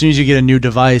 and as soon as you get a new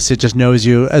device, it just knows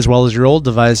you as well as your old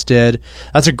device did.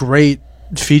 That's a great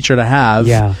feature to have.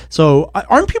 Yeah. So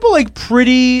aren't people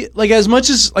pretty as much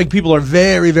as people are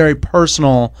very, very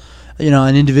personal,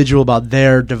 an individual about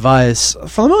their device,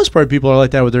 for the most part people are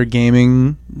like that with their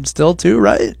gaming still too,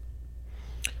 right?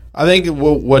 I think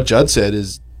what Judd said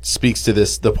speaks to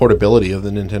the portability of the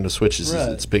Nintendo Switch is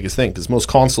its biggest thing, because most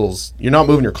consoles, you're not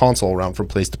moving your console around from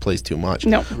place to place too much.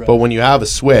 No. Right. But when you have a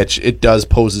Switch, it does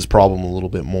pose this problem a little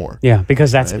bit more. Yeah,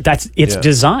 because that's its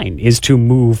design is to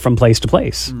move from place to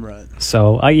place. Right.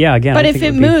 So, again. But if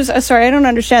it moves, sorry, I don't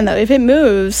understand though. If it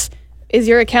moves, is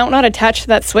your account not attached to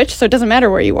that Switch? So it doesn't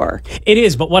matter where you are. It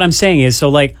is, but what I'm saying is,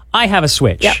 so I have a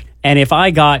Switch, and if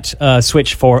I got a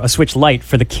Switch Lite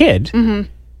for the kid,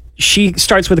 she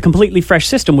starts with a completely fresh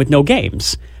system with no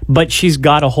games, but she's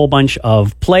got a whole bunch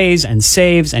of plays and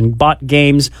saves and bought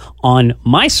games on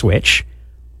my Switch.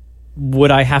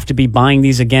 Would I have to be buying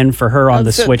these again for her on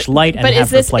the Switch Lite and have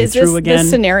her play through again? This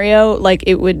scenario,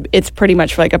 it's pretty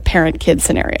much like a parent-kid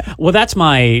scenario. Well, that's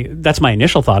my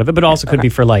initial thought of it, but also could be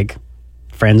for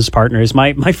friends, partners.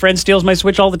 My friend steals my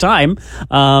Switch all the time,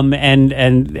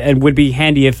 and would be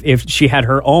handy if she had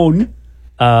her own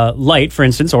Lite, for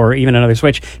instance, or even another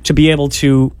Switch, to be able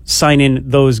to sign in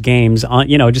those games on,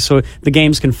 just so the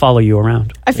games can follow you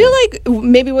around. I feel like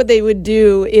maybe what they would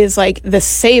do is the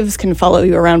saves can follow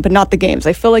you around, but not the games.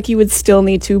 I feel like you would still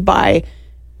need to buy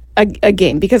a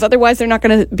game, because otherwise they're not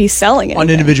going to be selling it on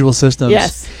individual systems.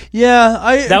 Yes.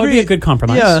 Yeah, that would be a good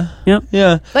compromise.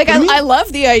 Yeah. Like I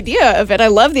love the idea of it. I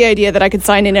love the idea that I could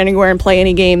sign in anywhere and play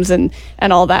any games and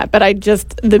all that. But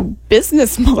the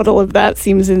business model of that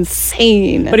seems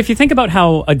insane. But if you think about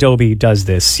how Adobe does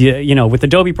this, you know, with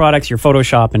Adobe products, your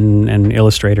Photoshop and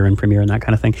Illustrator and Premiere and that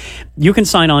kind of thing, you can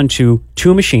sign on to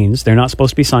 2 machines. They're not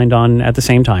supposed to be signed on at the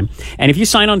same time. And if you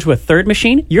sign on to a third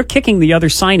machine, you're kicking the other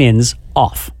sign-ins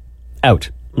out,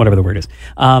 whatever the word is.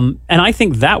 And I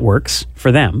think that works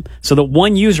for them, so that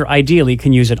one user ideally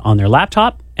can use it on their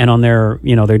laptop and on their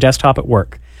desktop at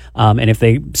work. And if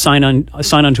they sign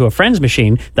on to a friend's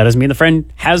machine, that doesn't mean the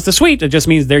friend has the suite. It just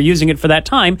means they're using it for that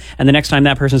time. And the next time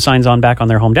that person signs on back on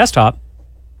their home desktop,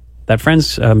 that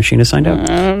friend's machine is signed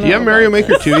out. Do you have Mario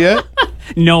Maker 2 yet?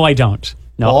 No, I don't.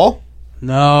 No. Paul?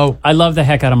 No. I love the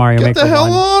heck out of Mario Maker 1. Get the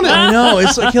hell on it. I know.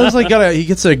 It's like he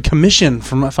gets a commission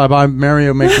from if I buy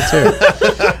Mario Maker 2.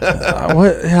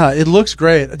 Yeah, it looks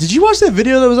great. Did you watch that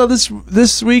video that was out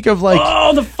this week of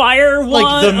the fire one?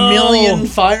 Like the million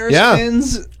fire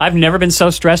spins? I've never been so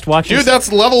stressed watching. Dude,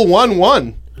 that's level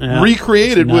 1-1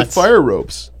 recreated with fire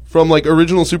ropes from like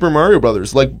original Super Mario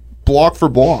Brothers, like block for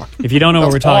block. If you don't know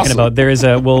what we're talking about, there is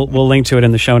we'll link to it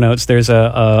in the show notes. There's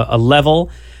a level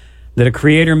that a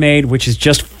creator made, which is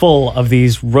just full of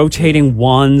these rotating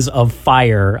wands of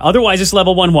fire. Otherwise, it's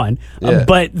level 1-1. Yeah.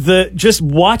 But just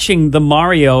watching the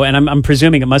Mario, and I'm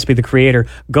presuming it must be the creator,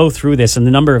 go through this, and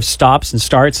the number of stops and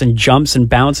starts and jumps and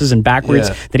bounces and backwards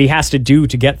that he has to do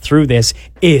to get through this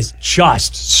is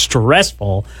just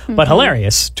stressful, but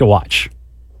hilarious to watch.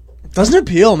 Doesn't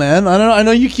appeal, man. I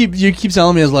know you keep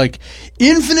telling me it's like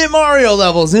infinite Mario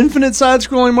levels, infinite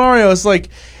side-scrolling Mario. It's like,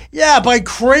 yeah, by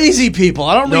crazy people.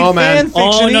 I don't read fan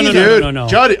fiction either. No.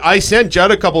 Judd, I sent Judd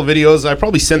a couple of videos. I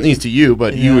probably sent these to you,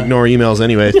 but you ignore emails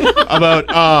anyway.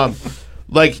 About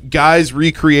like guys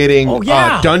recreating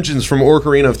dungeons from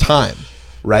Ocarina of Time,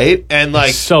 right? And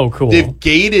like, it's so cool. They've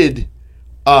gated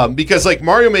because like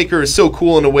Mario Maker is so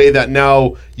cool in a way that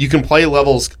now you can play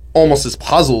levels almost as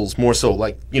puzzles, more so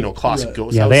like, you know, classic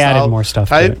Ghost House they added more stuff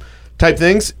type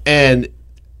things. And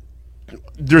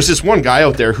there's this one guy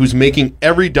out there who's making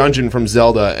every dungeon from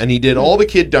Zelda, and he did all the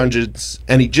kid dungeons,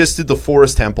 and he just did the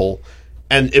Forest Temple,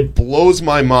 and it blows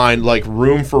my mind, like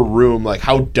room for room, like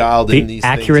how dialed in these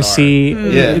accuracy,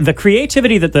 things are. the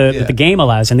creativity that the game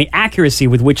allows, and the accuracy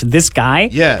with which this guy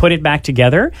put it back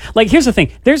together. Like, here's the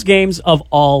thing: there's games of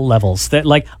all levels that,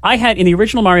 like, I had in the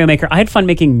original Mario Maker. I had fun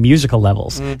making musical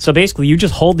levels. So basically, you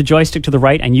just hold the joystick to the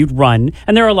right and you'd run.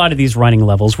 And there are a lot of these running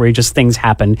levels where things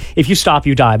happen. If you stop,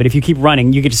 you die. But if you keep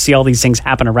running, you get to see all these things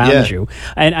happen around you.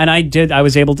 And I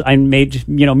made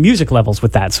music levels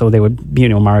with that. So they would,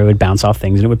 Mario would bounce off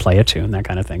things and it would play a tune, that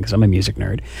kind of thing, because I'm a music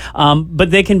nerd.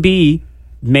 But they can be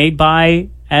made by,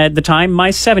 at the time, my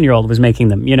 7-year-old was making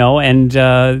them,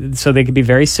 and so they could be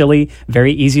very silly,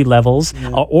 very easy levels,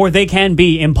 or they can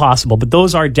be impossible. But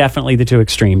those are definitely the two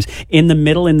extremes. In the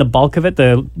middle, in the bulk of it,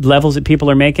 the levels that people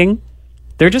are making,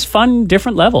 they're just fun,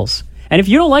 different levels. And if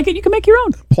you don't like it, you can make your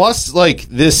own. Plus, like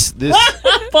this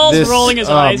Paul's rolling his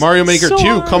eyes. Mario Maker 2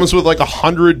 comes with like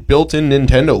 100 built-in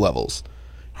Nintendo levels.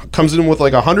 Comes in with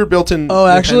like 100 built-in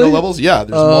Nintendo levels. Yeah,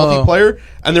 there's multiplayer,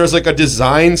 and there's like a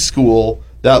design school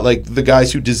that like the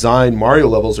guys who design Mario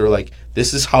levels are like,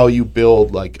 this is how you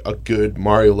build like a good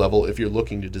Mario level if you're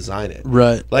looking to design it.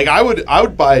 Right. Like I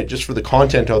would buy it just for the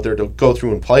content out there to go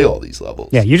through and play all these levels.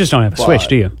 Yeah, you just don't have a Switch,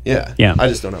 do you? Yeah. I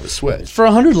just don't have a Switch. For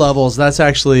 100 levels, that's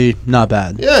actually not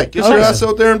bad. Yeah, get your ass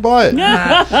out there and buy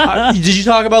it. Did you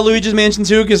talk about Luigi's Mansion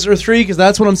 2 or 3? Because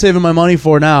that's what I'm saving my money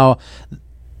for now.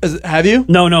 Have you?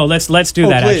 No. Let's do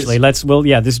that. Please. Actually,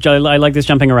 I like this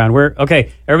jumping around. We're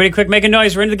okay. Everybody, quick, make a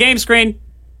noise. We're into the game screen.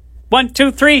 1,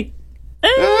 2, 3.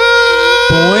 Boing.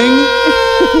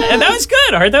 And that was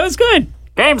good. Art, that was good.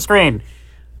 Game screen.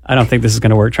 I don't think this is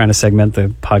going to work. Trying to segment the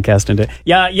podcast into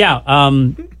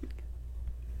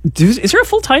is there a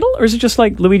full title, or is it just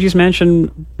like Luigi's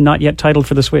Mansion, not yet titled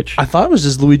for the Switch? I thought it was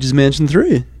just Luigi's Mansion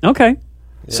 3. Okay, yeah.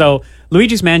 So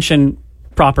Luigi's Mansion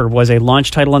proper was a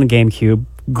launch title on the GameCube.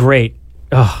 Great.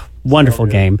 Wonderful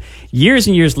game. Years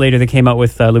and years later, they came out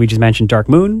with Luigi's Mansion Dark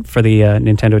Moon for the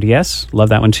Nintendo DS. Love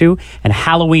that one too. And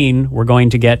Halloween, we're going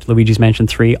to get Luigi's Mansion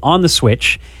 3 on the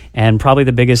Switch. And probably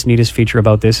the biggest, neatest feature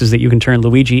about this is that you can turn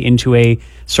Luigi into a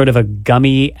sort of a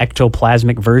gummy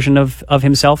ectoplasmic version of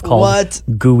himself called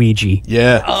Gooigi.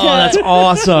 Yeah. Oh, that's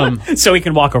awesome. So he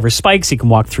can walk over spikes. He can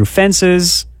walk through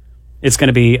fences. It's going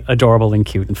to be adorable and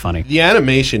cute and funny. The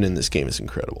animation in this game is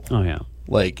incredible. Oh, yeah.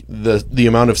 like the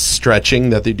amount of stretching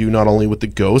that they do, not only with the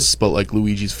ghosts but like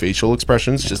Luigi's facial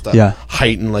expressions, just to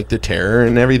heighten like the terror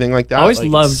and everything like that. I always like,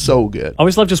 loved so good. I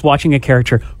always loved just watching a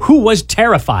character who was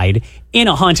terrified in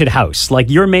a haunted house. Like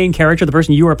your main character, the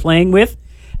person you are playing with,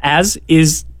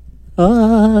 is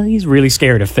he's really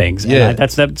scared of things. Yeah, and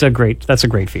that's a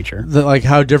great feature. Like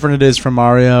how different it is from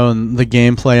Mario, and the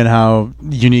gameplay and how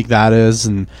unique that is,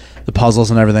 and the puzzles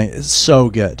and everything. It's so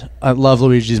good. I love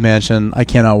Luigi's Mansion. I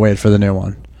cannot wait for the new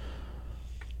one.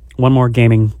 One more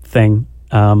gaming thing.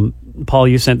 Paul,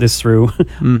 you sent this through.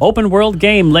 Open world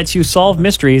game lets you solve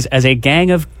mysteries as a gang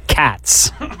of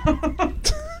cats.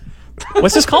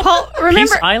 What's this called? Paul, remember,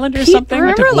 Peace Island or something?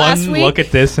 remember I took last one week look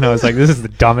at this and I was like, this is the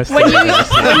dumbest when thing you, I've ever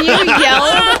seen. when you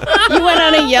yelled, you went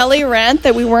on a yelly rant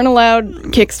that we weren't allowed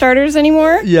Kickstarters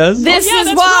anymore? Yes. This yeah, is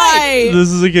that's why. This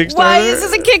is a Kickstarter. Why is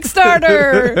this a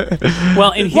Kickstarter?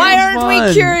 Well, and Why here's aren't fun.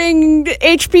 we curing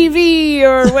HPV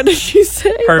or what did she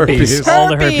say? herpes. All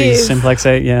the herpes. Herpes. Simplex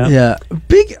 8, yeah. Yeah,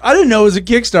 big. I didn't know it was a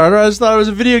Kickstarter. I just thought it was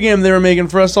a video game they were making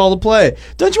for us all to play.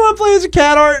 Don't you want to play as a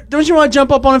cat art? Don't you want to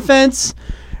jump up on a fence,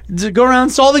 to go around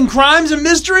solving crimes and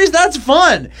mysteries? That's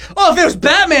fun. Oh, if it was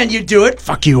Batman, you'd do it.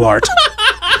 Fuck you, Art.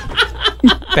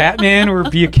 Batman or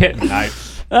be a kitten. Right.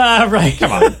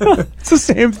 Come on. It's the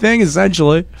same thing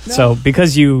essentially. So,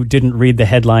 because you didn't read the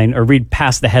headline or read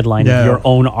past the headline No. of your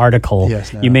own article,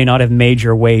 Yes, no. you may not have made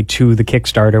your way to the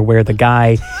Kickstarter where the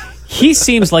guy, he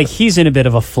seems like he's in a bit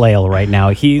of a flail right now.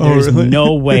 There's really?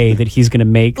 no way that he's going to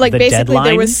make Like the basically deadline.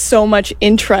 there was so much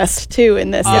interest too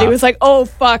in this that he was like, oh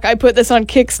fuck, I put this on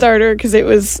Kickstarter because it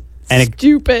was And it-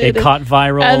 stupid. it caught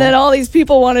viral. And then all these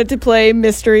people wanted to play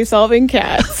mystery solving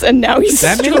cats, and now he's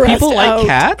That many stressed people out. like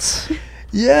cats?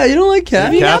 Yeah, you don't like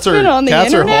cats? you Cats not been on the are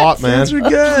internet? hot, man. Cats are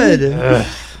good.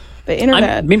 The internet.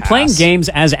 I mean, playing games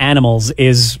as animals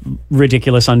is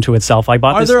ridiculous unto itself. I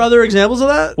bought Are this. there other examples of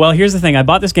that? Well, here's the thing. I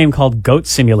bought this game called Goat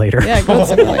Simulator. yeah, Goat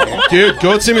Simulator. Dude,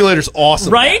 Goat Simulator's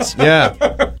awesome. Right?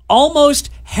 Yeah. Almost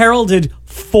heralded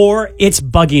for its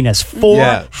bugginess, for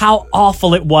Yeah. how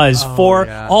awful it was, for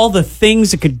all the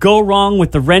things that could go wrong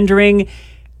with the rendering.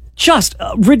 Just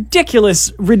a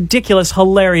ridiculous,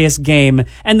 hilarious game.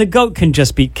 And the goat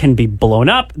can be blown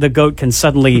up. The goat can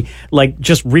suddenly like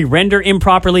just re-render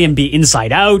improperly and be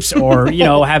inside out, or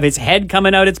have its head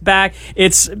coming out its back.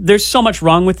 There's so much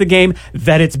wrong with the game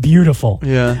that it's beautiful.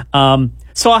 Yeah.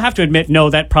 So I'll have to admit,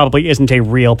 no, that probably isn't a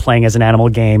real playing as an animal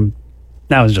game.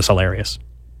 That was just hilarious.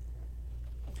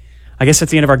 I guess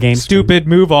that's the end of our game. Stupid,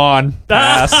 move on.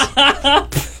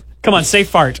 Pass. Come on, say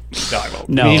fart. No, I won't.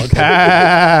 No. Okay.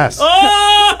 Pass.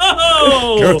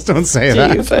 Oh! Girls don't say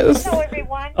that. Jesus. Hello,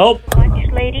 everyone. Oh. The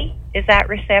lunch lady is at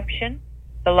reception.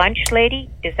 The lunch lady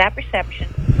is at reception.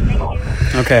 Thank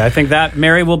you. Okay, I think that,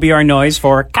 Mary, will be our noise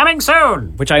for coming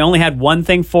soon, which I only had one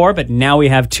thing for, but now we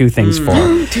have two things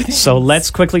for. So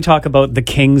let's quickly talk about The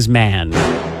King's Man.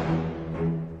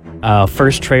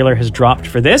 First trailer has dropped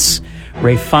for this.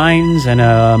 Ralph Fiennes and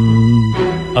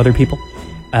other people.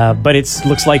 But it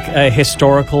looks like a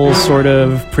historical sort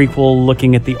of prequel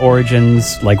looking at the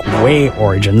origins, like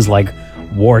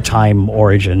wartime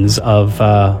origins of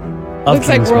Looks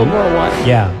like Kingsman. World War I.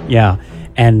 Yeah.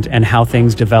 And how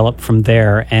things develop from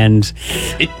there. And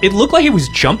It looked like it was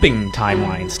jumping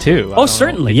timelines too. I don't know.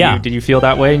 certainly, Did yeah. Did you feel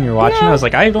that way when you were watching? I was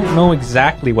like, I don't know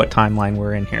exactly what timeline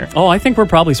we're in here. I think we're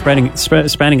probably spanning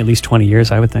at least 20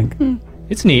 years, I would think.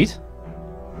 It's neat.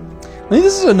 I think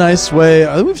this is a nice way.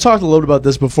 I think we've talked a little about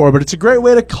this before, but it's a great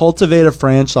way to cultivate a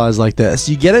franchise like this.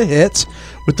 You get a hit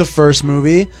with the first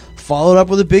movie, followed up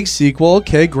with a big sequel.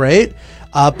 Okay, great.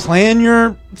 Plan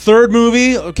your third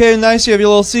movie. Okay, nice. You have your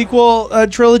little sequel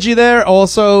trilogy there.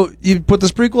 Also, you put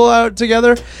this prequel out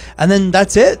together, and then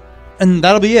that's it. And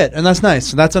that'll be it. And that's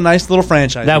nice. That's a nice little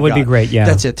franchise. That you've would be got. great, yeah.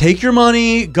 That's it. Take your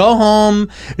money, go home.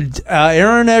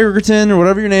 Aaron Egerton, or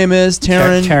whatever your name is,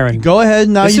 Taron. Go ahead.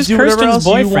 Now This you is do whatever Kirsten's else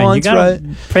boyfriend. you want. gotta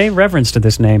Right? pay reverence to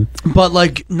this name. But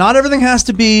like, not everything has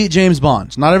to be James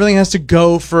Bond. Not everything has to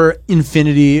go for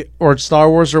Infinity or Star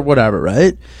Wars or whatever,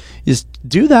 right? Just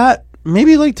do that.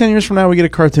 Maybe like 10 years from now we get a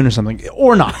cartoon or something.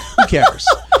 Or not. Who cares?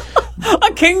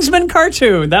 A Kingsman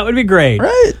cartoon. That would be great.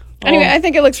 Right? Anyway, I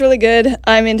think it looks really good.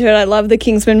 I'm into it. I love the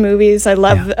Kingsman movies. I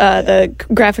love the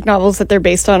graphic novels that they're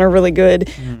based on are really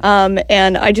good.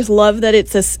 And I just love that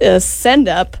it's a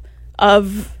send-up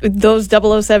of those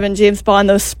 007 James Bond,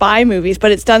 those spy movies,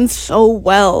 but it's done so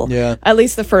well. Yeah. At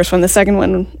least the first one. The second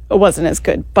one wasn't as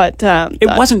good, but It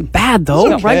wasn't bad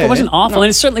though, okay. right? It wasn't awful, and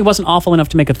it certainly wasn't awful enough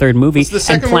to make a third movie the and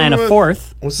second plan one a with-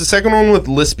 fourth. Was the second one with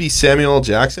Lispy Samuel L.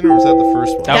 Jackson, or was that the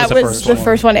first one? That that was the was first the one.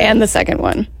 first one and the second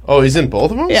one. Oh, he's in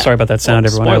both of them? Yeah. Sorry about that sound,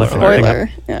 everyone. I left everything up. Spoiler.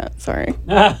 Yeah, sorry.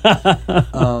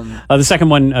 The second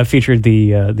one featured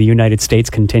the United States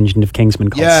contingent of Kingsmen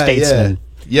called Statesmen.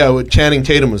 Yeah, with Channing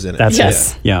Tatum was in it. That's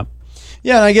Yes. it. Yeah.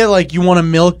 Yeah, and I get like you want to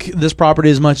milk this property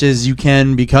as much as you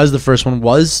can because the first one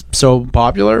was so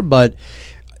popular, but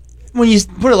when you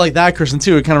put it like that, Kirsten,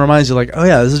 too, it kind of reminds you like, oh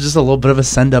yeah, this is just a little bit of a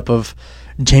send up of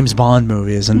James Bond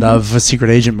movies and of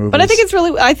secret agent movies. But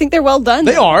I think they're well done.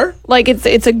 They are. Like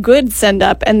it's a good send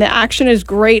up, and the action is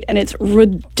great, and it's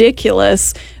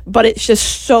ridiculous, but it's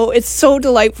just it's so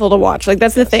delightful to watch. Like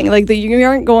that's the thing. Like you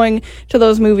aren't going to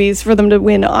those movies for them to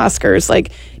win Oscars.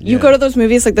 Like you go to those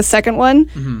movies, like the second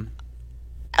one.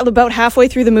 About halfway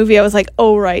through the movie, I was like,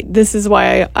 oh, right, this is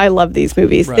why I love these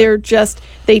movies. Right.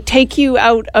 They take you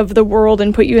out of the world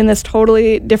and put you in this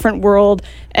totally different world,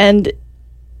 and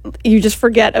you just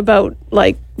forget about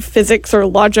like physics or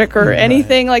logic or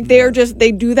anything. Like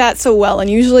they do that so well. And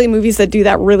usually movies that do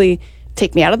that really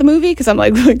take me out of the movie because I'm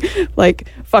like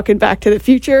fucking Back to the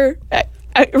Future.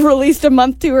 I released a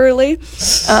month too early.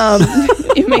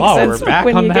 It makes Wow, sense we're back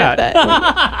when on you that. get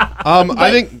that.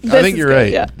 I think this is you're good,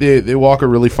 right. yeah. They walk a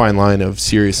really fine line of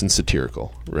serious and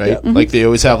satirical, right? Yeah. Mm-hmm. Like they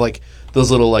always have like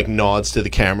those little like nods to the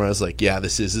cameras, like yeah,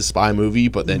 this is a spy movie,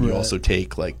 but then you also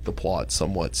take like the plot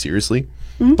somewhat seriously.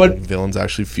 But Villains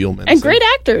actually feel menacing. And great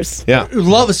actors. Yeah.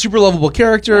 super lovable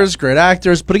characters, great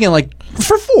actors. But again, like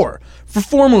for four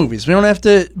movies, we don't have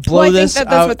to blow Well, I think this that's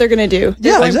out. what they're going to do.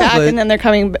 They're Yeah, going exactly. back, and then they're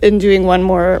coming and doing one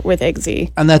more with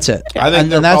Eggsy. And that's it. I think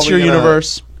and they're that's your probably gonna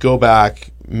universe. Go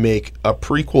back, make a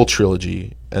prequel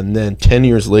trilogy, and then 10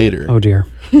 years later, Oh dear.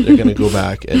 they're going to go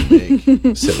back and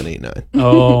make 7, 8, 9.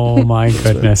 Oh my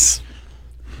goodness.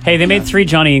 Hey, they made 3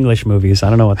 Johnny English movies. I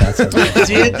don't know what that says.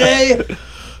 Did they?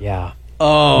 Yeah.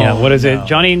 Oh, Yeah, what is it?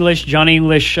 Johnny English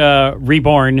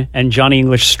Reborn, and Johnny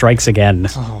English Strikes Again.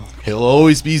 He'll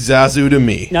always be Zazu to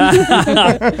me.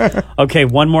 Okay,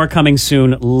 one more coming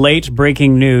soon. Late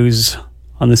breaking news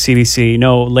on the CBC.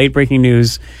 No, late breaking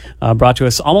news brought to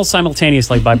us almost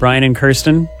simultaneously by Brian and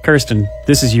Kirsten. Kirsten,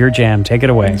 this is your jam. Take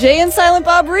it away. Jay and Silent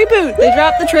Bob reboot. They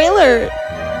dropped the trailer.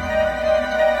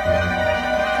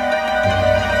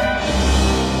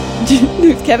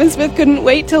 Kevin Smith couldn't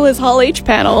wait till his Hall H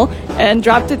panel and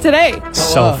dropped it today.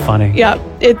 So funny. Yeah,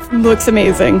 it looks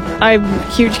amazing. I'm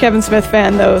a huge Kevin Smith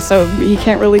fan, though, so he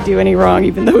can't really do any wrong,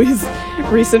 even though his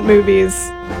recent movies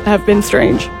have been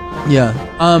strange. Yeah.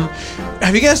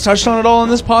 Have you guys touched on it all on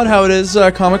this pod? How it is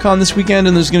Comic-Con this weekend,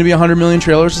 and there's going to be 100 million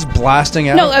trailers just blasting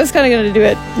out. No, I was kind of going to do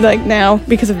it like now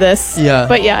because of this. Yeah.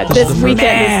 But yeah, this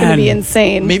weekend is going to be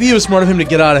insane. Maybe it was smart of him to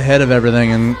get out ahead of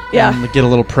everything and get a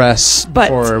little press But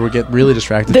before we get really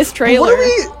distracted. This trailer. What are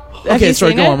we? Have Okay, you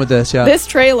sorry. seen Go it? on with this. Yeah. This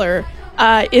trailer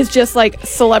is just like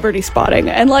celebrity spotting,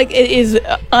 and like it is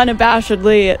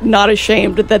unabashedly not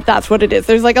ashamed that that's what it is.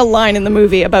 There's like a line in the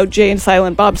movie about Jay and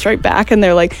Silent Bob Strike Back, and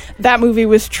they're like, that movie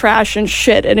was trash and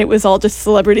shit, and it was all just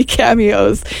celebrity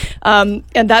cameos. And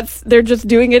they're just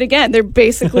doing it again. They're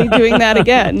basically doing that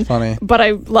again. Funny. But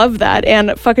I love that.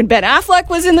 And fucking Ben Affleck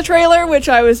was in the trailer, which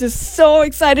I was just so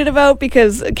excited about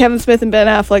because Kevin Smith and Ben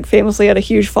Affleck famously had a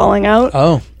huge falling out.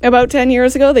 Oh. About 10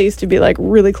 years ago. They used to be like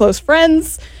really close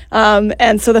friends.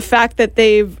 And so the fact that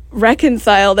they've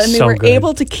reconciled and they So were good.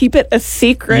 able to keep it a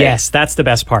secret. Yes, that's the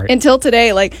best part. Until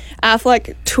today, like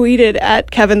Affleck tweeted at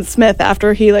Kevin Smith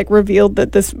after he like revealed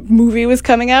that this movie was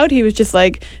coming out. He was just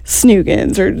like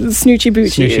Snoogans or Snoochie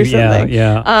Boochie or something.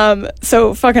 yeah.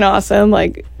 So fucking awesome.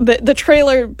 Like the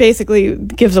trailer basically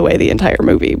gives away the entire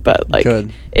movie, but like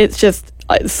Good. it's just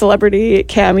celebrity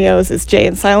cameos. It's Jay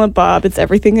and Silent Bob. It's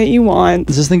everything that you want.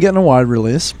 Is this thing getting a wide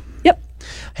release? Yep.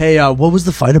 Hey, what was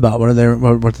the fight about? What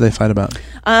did they fight about?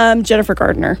 Jennifer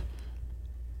Gardner.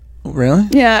 Really?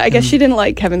 Yeah, I guess she didn't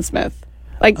like Kevin Smith.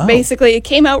 Like basically, it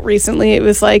came out recently. It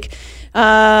was like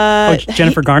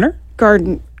Jennifer Garner?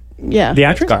 Garden. Yeah. The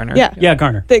actress? Garner. Yeah. Yeah,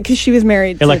 Garner. Because she was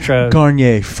married. to- Electra.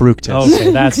 Garnier Fructis.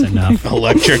 Okay, that's enough.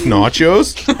 Electric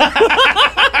nachos?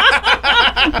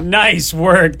 Nice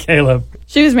word, Caleb.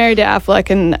 She was married to Affleck,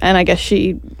 and I guess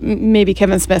maybe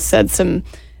Kevin Smith said some.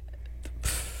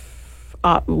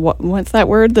 What's that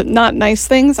word? Not nice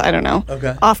things. I don't know.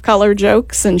 Okay. Off-color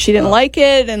jokes, and she didn't like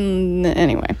it. And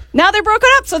anyway, now they're broken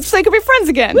up, so they could be friends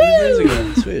again.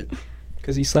 Sweet.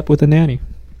 Because he slept with a nanny.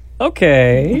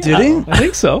 Okay. Did he? I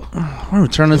think so. Oh,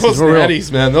 turn this Those into a real.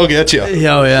 natties, man, they'll get you.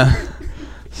 Yeah, oh yeah.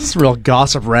 It's a real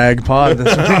gossip rag pod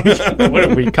this week. What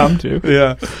have we come to?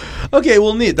 Yeah. Okay,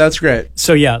 well, neat. That's great.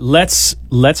 So yeah, let's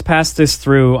pass this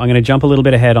through. I'm going to jump a little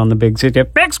bit ahead on the big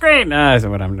screen. That's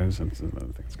what I'm doing. It's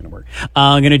going to work.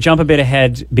 I'm going to jump a bit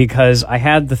ahead because I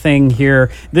had the thing here.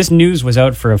 This news was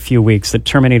out for a few weeks that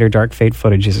Terminator Dark Fate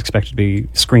footage is expected to be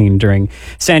screened during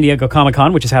San Diego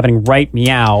Comic-Con, which is happening right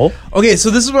meow. Okay, so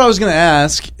this is what I was going to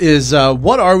ask is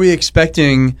what are we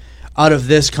expecting out of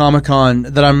this Comic-Con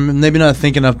that I'm maybe not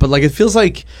thinking of, but like it feels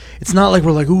like it's not like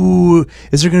we're like, ooh,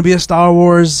 is there going to be a Star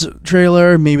Wars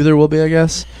trailer? Maybe there will be, I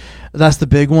guess. That's the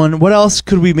big one. What else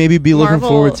could we maybe be looking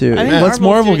forward to? What's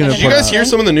Marvel going to put Did you guys out? hear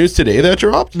some of the news today that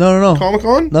dropped? No.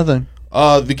 Comic-Con? Nothing.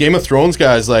 The Game of Thrones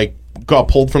guys got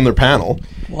pulled from their panel.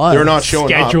 What? They're not showing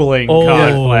Scheduling up.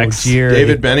 conflicts. Dear.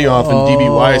 David Benioff and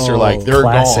DB Weiss are they're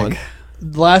classic. gone.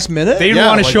 Last minute? They didn't Yeah,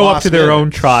 want to like show up last to their minute. own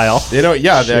trial. They don't.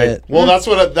 Yeah. Well, that's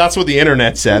what the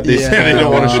internet said. They said they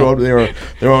don't want to show up to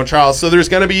their own trials. So there's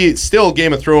going to be still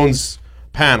Game of Thrones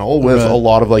panel with a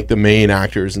lot of the main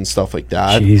actors and stuff like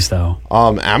that. Jeez, though.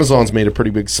 Amazon's made a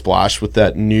pretty big splash with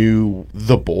that new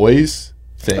The Boys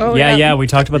thing. Oh, Yeah, we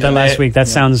talked about that last week. That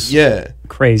sounds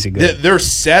crazy good. Their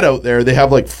set out there, they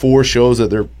have 4 shows that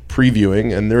they're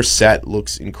previewing, and their set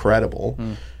looks incredible.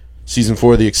 Season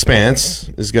 4 of The Expanse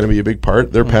is going to be a big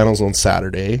part. Their panel's on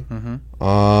Saturday.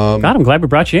 God, I'm glad we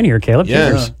brought you in here, Caleb. Yeah.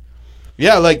 Cheers.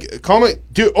 Yeah, comic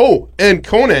dude. Oh, and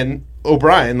Conan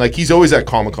O'Brien, he's always at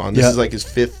Comic-Con. This is his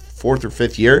 4th or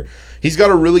 5th year. He's got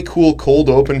a really cool cold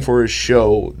open for his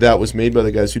show that was made by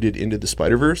the guys who did Into the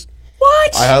Spider-Verse.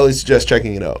 What? I highly suggest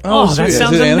checking it out. Oh, that sweet.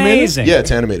 sounds Is it animated? amazing. Yeah, it's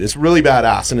animated. It's really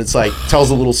badass, and it's tells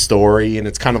a little story, and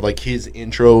it's kind of his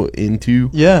intro into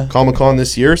Comic-Con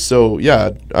this year. So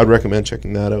yeah, I'd recommend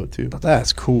checking that out too.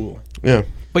 That's cool. Yeah.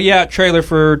 But yeah, trailer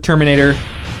for Terminator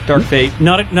Dark Fate.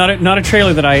 Not a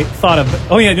trailer that I thought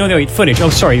of. Oh yeah, no, wait, footage. Oh,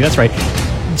 sorry, that's right.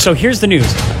 So here's the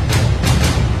news.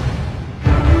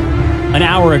 An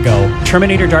hour ago,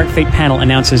 Terminator Dark Fate panel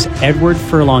announces Edward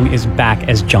Furlong is back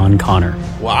as John Connor.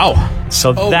 Wow.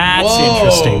 So that's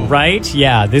interesting, right?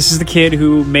 Yeah, this is the kid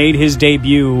who made his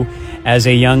debut as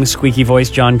a young,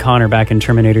 squeaky-voiced John Connor back in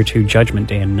Terminator 2 Judgment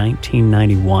Day in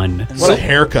 1991. What a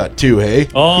haircut too, hey?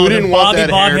 Oh, who didn't the want Bobby that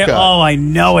Bob haircut? Oh, I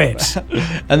know it.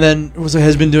 And then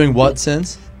has been doing what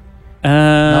since?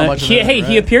 much of it, He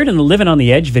right? appeared in the Living on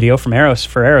the Edge video for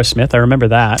Aerosmith. I remember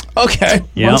that. Okay. Yep.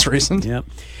 Well, that's recent. Yep.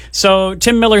 So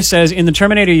Tim Miller says, in the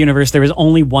Terminator universe, there is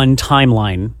only one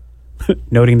timeline,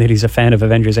 noting that he's a fan of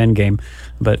Avengers Endgame,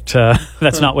 but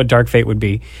that's not what Dark Fate would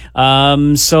be.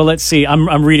 So let's see.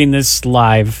 I'm reading this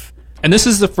live. And this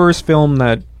is the first film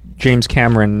that James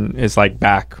Cameron is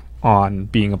back on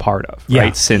being a part of, Yeah.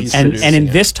 right? Since And in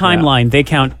this timeline, they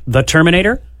count The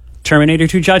Terminator, Terminator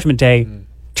 2 Judgment Day,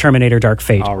 Terminator Dark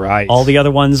Fate. All right. All the other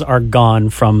ones are gone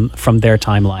from their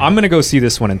timeline. I'm going to go see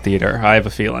this one in theater. I have a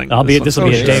feeling. This will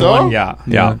be a day so? one.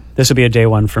 Yeah. This will be a day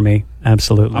one for me.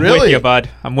 Absolutely. I'm Really? with you, bud.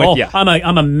 I'm with you.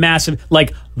 I'm a massive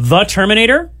The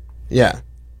Terminator, Yeah.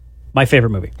 my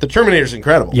favorite movie. The Terminator's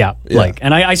incredible. Yeah.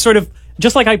 And I sort of,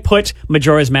 just like I put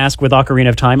Majora's Mask with Ocarina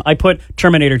of Time, I put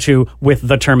Terminator 2 with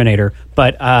The Terminator.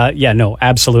 But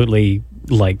absolutely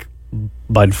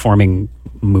bud forming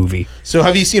movie. So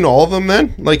have you seen all of them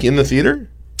then? In the theater?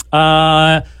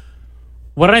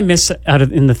 What did I miss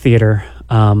in the theater?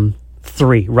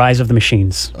 3, Rise of the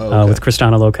Machines, with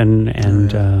Kristanna Loken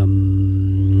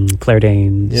and Claire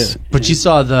Danes. Yeah. But you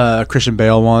saw the Christian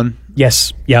Bale one.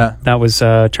 Yes, yeah, that was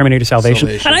Terminator Salvation.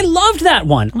 And I loved that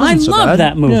one. I so loved bad.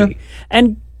 that movie. Yeah.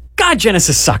 And God,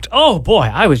 Genesis sucked. Oh boy,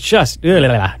 I was just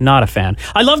not a fan.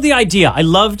 I loved the idea. I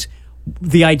loved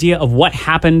the idea of what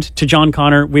happened to John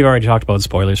Connor. We've already talked about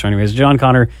spoilers, so anyways, John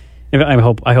Connor, I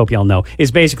hope y'all know,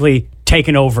 is basically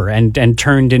taken over and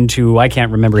turned into, I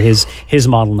can't remember his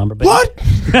model number, but What?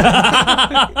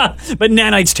 but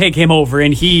nanites take him over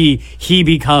and he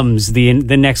becomes the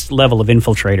next level of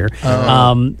infiltrator.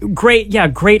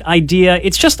 Great idea.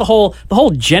 It's just the whole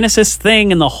Genesis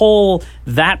thing and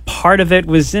that part of it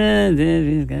was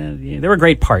there were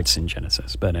great parts in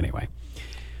Genesis, but anyway.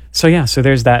 So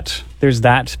there's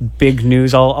that big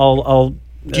news. I'll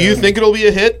Do you think it'll be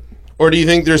a hit? Or do you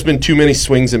think there's been too many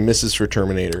swings and misses for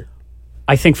Terminator?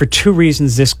 I think for 2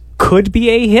 reasons this could be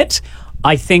a hit.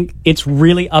 I think it's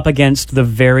really up against the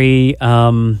very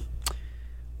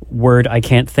word I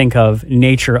can't think of,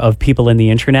 nature of people in the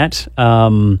internet.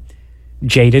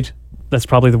 Jaded That's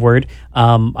probably the word.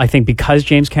 I think because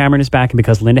James Cameron is back and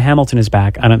because Linda Hamilton is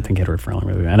back, I don't think Edward Furlong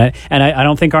really. And I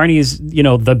don't think Arnie is,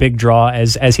 the big draw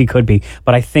as he could be.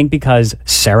 But I think because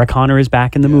Sarah Connor is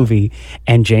back in the movie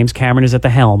and James Cameron is at the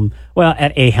helm,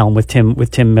 at a helm with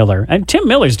Tim Miller, and Tim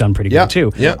Miller's done pretty good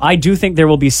too. Yeah. I do think there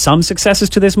will be some successes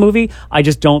to this movie. I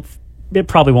just don't. It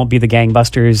probably won't be the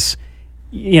gangbusters.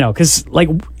 Because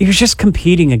you're just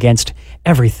competing against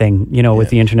everything, with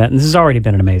the internet, and this has already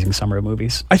been an amazing summer of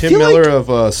movies. Tim Miller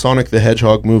of Sonic the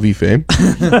Hedgehog movie fame.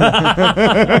 Just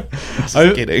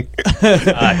kidding.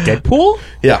 Deadpool?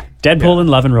 Yeah. Deadpool and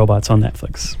Love and Robots on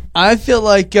Netflix. I feel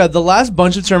like the last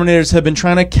bunch of Terminators have been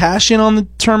trying to cash in on the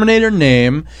Terminator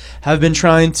name, have been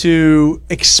trying to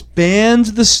expand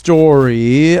the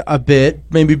story a bit,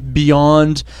 maybe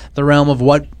beyond the realm of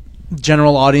what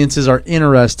general audiences are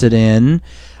interested in,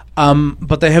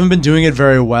 but they haven't been doing it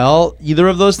very well, either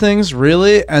of those things,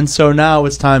 really. And so now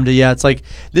it's time to, it's like,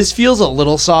 this feels a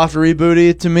little soft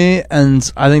rebooty to me, and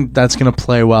I think that's going to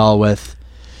play well with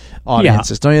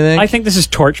audiences, don't you think? I think this is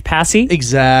torch passy.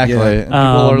 Exactly. Yeah. And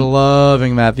people are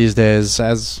loving that these days,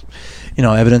 as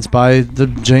evidenced by the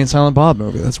Jay and Silent Bob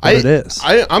movie. That's what it is.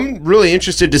 I'm really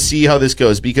interested to see how this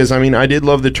goes because, I did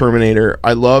love the Terminator.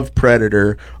 I love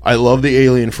Predator. I love the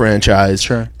Alien franchise.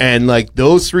 Sure. And,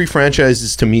 those three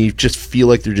franchises, to me, just feel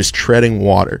like they're just treading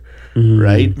water,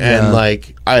 right? Yeah.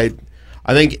 And,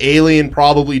 I think Alien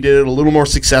probably did it a little more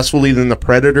successfully than the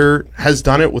Predator has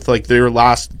done it with, their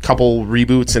last couple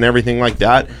reboots and everything like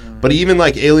that. But even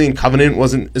Alien Covenant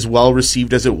wasn't as well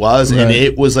received as it was, and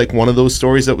it was one of those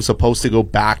stories that was supposed to go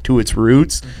back to its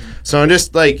roots. So I'm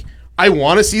just I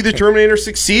want to see the Terminator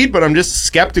succeed, but I'm just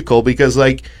skeptical because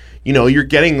you're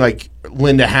getting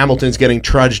Linda Hamilton's getting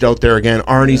trudged out there again,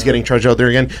 Arnie's getting trudged out there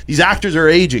again. These actors are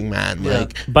aging, man.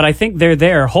 But I think they're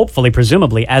there, hopefully,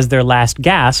 presumably, as their last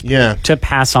gasp to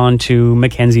pass on to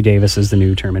Mackenzie Davis as the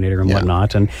new Terminator and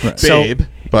whatnot. And so, Babe,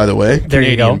 by the way, there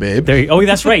Canadian you go. Babe. Oh,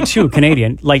 that's right, too.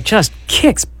 Canadian, just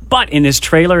kicks butt in this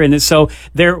trailer. And so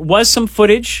there was some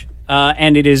footage,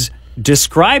 and it is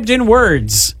described in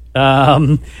words.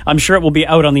 I'm sure it will be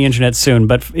out on the internet soon.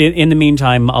 But in the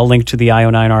meantime, I'll link to the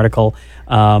IO9 article.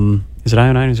 Is it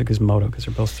IO9 or is it Gizmodo? Because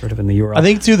they're both sort of in the URL. I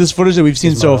think, too, this footage that we've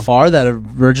seen so far, that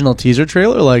original teaser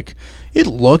trailer, it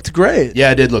looked great. Yeah,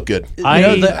 it did look good.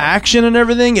 The action and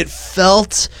everything, it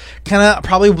felt kind of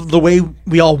probably the way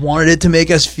we all wanted it to make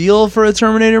us feel for a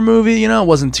Terminator movie. It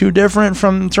wasn't too different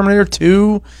from Terminator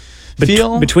 2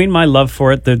 feel. Between my love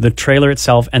for it, the trailer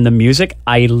itself, and the music,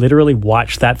 I literally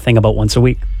watch that thing about once a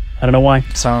week. I don't know why.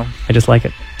 So I just like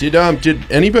it. Did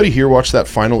anybody here watch that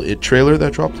final It trailer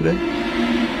that dropped today?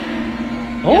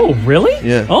 Oh, really?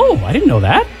 Yeah. Oh, I didn't know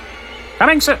that.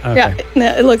 Coming soon. Okay.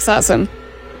 Yeah, it looks awesome.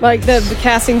 The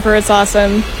casting for it's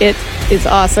awesome. It is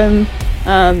awesome.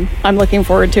 I'm looking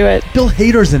forward to it. Bill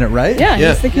Hader's in it, right? Yeah,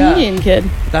 he's the Canadian kid.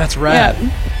 That's rad.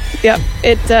 Yeah.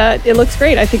 It looks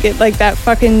great. I think that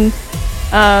fucking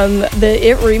the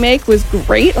It remake was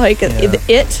great.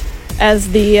 It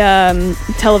as the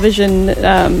television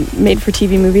made for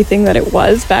TV movie thing that it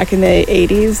was back in the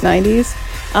 80s, 90s.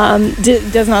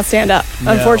 Does not stand up,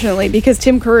 unfortunately, because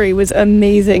Tim Curry was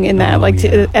amazing in that,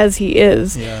 as he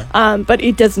is. Yeah. But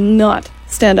it does not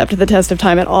stand up to the test of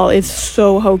time at all. It's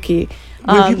so hokey.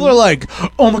 When people are like,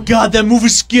 "Oh my god, that movie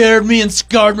scared me and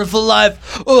scarred me for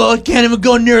life. Oh, I can't even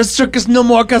go near a circus no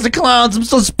more because of clowns. I'm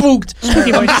so spooked."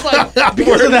 I'm just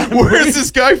because of that. Where's this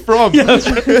guy from?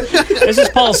 This is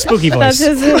Paul's spooky voice.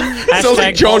 That's his. Sounds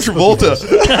like John Travolta.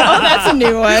 That's a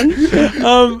new one.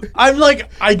 I'm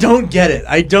I don't get it.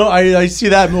 I see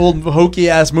that old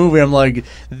hokey ass movie. I'm like,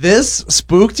 this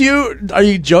spooked you? Are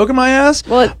you joking my ass?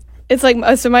 Well, it's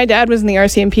so my dad was in the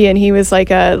RCMP and he was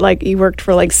he worked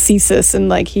for CSIS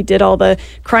and he did all the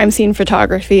crime scene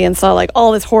photography and saw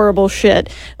all this horrible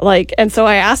shit. And so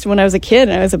I asked him when I was a kid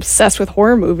and I was obsessed with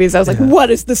horror movies. I was like,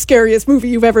 what is the scariest movie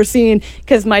you've ever seen?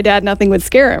 Because my dad, nothing would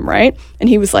scare him, right? And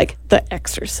he was like, The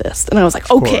Exorcist. And I was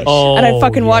like, okay. And I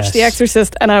fucking watched The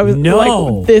Exorcist and I was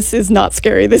like, this is not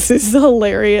scary. This is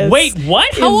hilarious. Wait,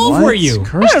 what? How old were you?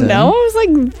 Kirsten? I don't know. I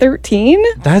was 13.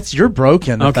 You're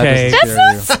broken. Okay. That's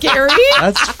not scary.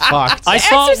 That's fucked. I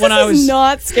saw it when I was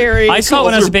not scary. I saw it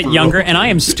when I was a bit younger, and I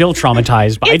am still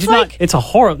traumatized. But I did not. It's a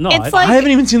horror. No, I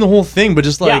haven't even seen the whole thing, but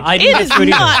just I didn't it is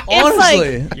not.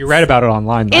 Honestly, you read about it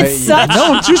online. Though. It's such.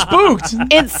 No, I'm too spooked.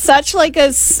 It's such a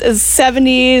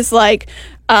 70s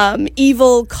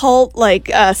evil cult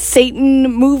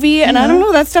Satan movie, and I don't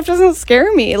know. That stuff doesn't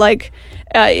scare me.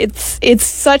 it's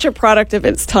such a product of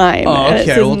its time. Oh, and it's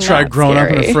okay. We'll not try growing up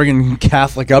in a scary. friggin'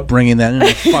 Catholic upbringing then and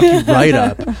it'll fuck you right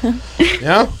up.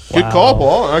 Yeah, good call,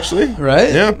 Paul. Actually,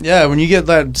 Right? Yeah. Yeah, when you get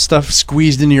that stuff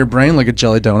squeezed into your brain like a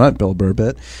jelly donut, Bill Burr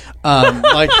bit,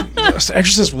 like,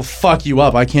 Exorcist will fuck you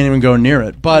up. I can't even go near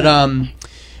it. But,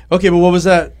 okay, but what was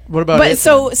that? What about But it?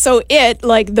 so it,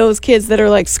 like those kids that are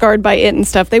like scarred by it and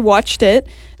stuff, they watched it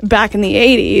back in the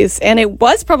 80s and it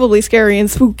was probably scary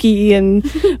and spooky and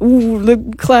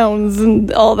the clowns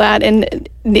and all that, and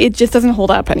it just doesn't hold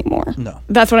up anymore. No.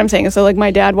 That's what I'm saying. So like my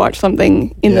dad watched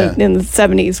something in the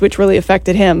 70s which really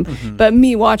affected him, but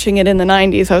me watching it in the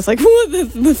 90s, I was like, what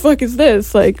the fuck is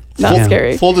this? Like, not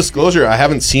scary. Full disclosure, I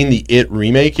haven't seen the It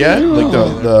remake yet, like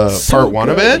the part one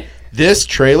of it. This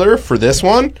trailer for this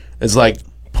one is like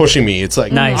pushing me. It's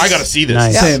like, Nice. I gotta see this.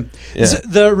 Nice. Same. Yeah.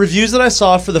 The reviews that I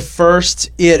saw for the first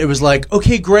it was like,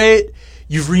 okay, great.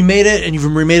 You've remade it, and you've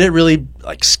remade it really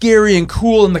like scary and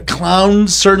cool, and the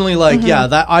clowns certainly like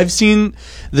that. I've seen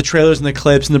the trailers and the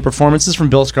clips and the performances from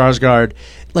Bill Skarsgård,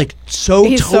 like He's so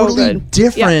totally good.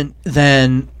 different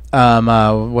than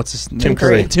what's his name? Tim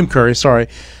Curry. Tim Curry, sorry.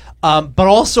 But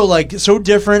also like so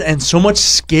different and so much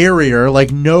scarier,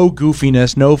 like no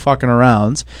goofiness, no fucking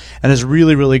arounds, and is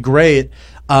really, really great.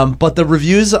 But the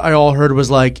reviews I all heard was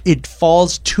like it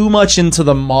falls too much into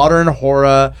the modern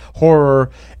horror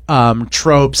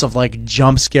tropes of like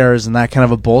jump scares and that kind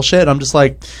of a bullshit. I'm just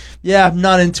like, yeah, I'm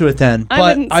not into it then. I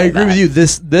But wouldn't I say agree with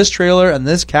that. you. This trailer and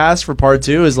this cast for part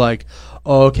 2 is like,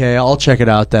 okay, I'll check it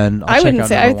out then. I wouldn't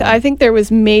say. I think there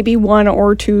was maybe 1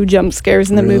 or 2 jump scares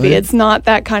in the movie. Really? It's not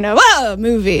that kind of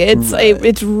movie.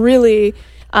 It's really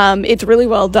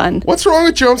well done. What's wrong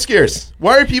with jump scares?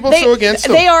 Why are people so against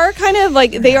them? They are kind of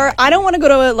like they are. I don't want to go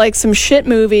to like some shit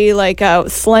movie like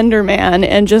Slender Man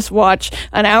and just watch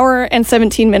an hour and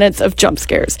 17 minutes of jump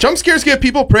scares. Jump scares get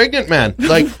people pregnant, man.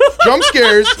 Like, jump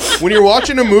scares, when you're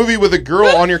watching a movie with a girl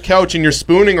on your couch and you're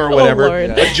spooning or whatever, Lord.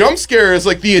 a jump scare is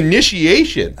like the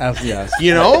initiation. yes.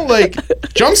 You know? Like,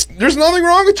 there's nothing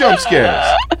wrong with jump scares.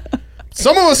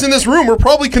 Some of us in this room were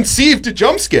probably conceived to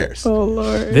jump scares. Oh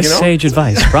Lord! This You know? sage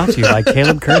advice brought to you by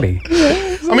Caleb Kirby.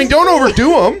 I mean, don't overdo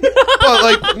them, but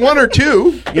like 1 or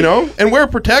 2, you know, and wear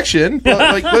protection. But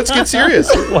like, let's get serious.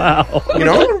 Wow. You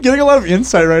know? I'm getting a lot of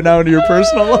insight right now into your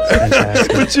personal life.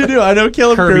 What you do? I know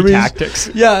Caleb Kirby Kirby's tactics.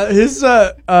 Yeah, his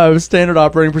standard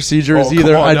operating procedure is Oh,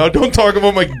 either come on, a now, don't talk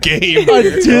about my game. a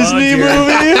Disney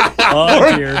movie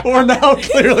Oh, dear. or now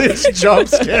clearly it's jump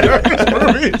scare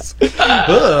movies.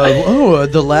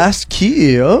 The Last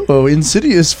Key. Oh,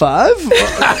 Insidious 5.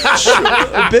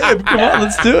 Babe, come on,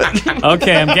 let's do it.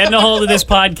 Okay, I'm getting a hold of this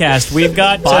podcast. We've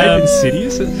got 5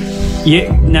 Insidious?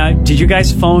 now, did you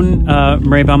guys phone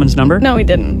Murray Bauman's number? No, we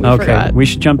didn't. We Okay, forgot. we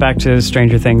should jump back to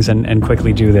Stranger Things and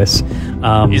quickly do this.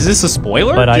 Is this a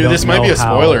spoiler? But I Dude, don't this might know be a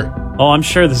how- spoiler. Oh, I'm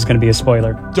sure this is going to be a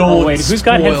spoiler. Don't wait. Who's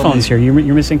got spoil headphones me. here?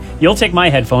 You're missing. You'll take my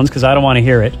headphones because I don't want to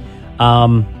hear it.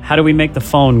 How do we make the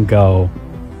phone go?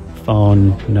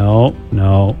 Phone. No.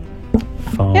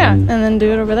 Phone. Yeah, and then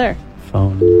do it over there.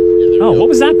 Phone. Oh, what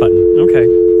was that button? Okay.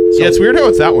 Yeah, it's weird how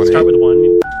it's that one. Start eh? with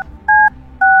 1.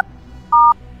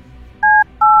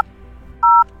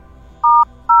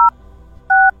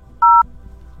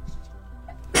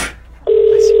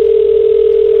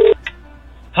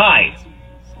 Hi,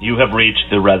 you have reached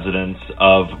the residence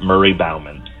of Murray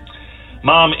Bauman.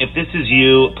 Mom, if this is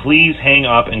you, please hang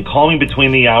up and call me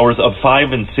between the hours of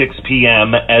 5 and 6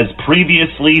 p.m. as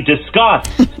previously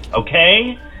discussed,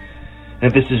 okay? And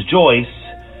if this is Joyce,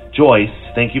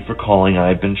 thank you for calling.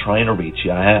 I've been trying to reach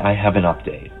you. I have an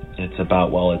update. It's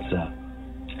about, well,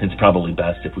 it's probably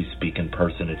best if we speak in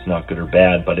person. It's not good or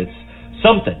bad, but it's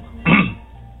something.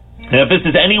 And if this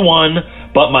is anyone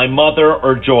but my mother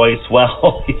or Joyce,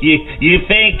 well, you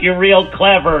think you're real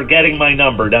clever getting my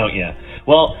number, don't you?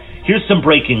 Well, here's some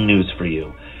breaking news for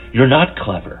you. You're not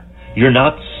clever. You're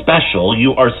not special.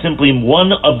 You are simply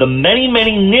one of the many,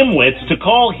 many nimwits to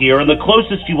call here, and the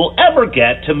closest you will ever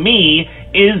get to me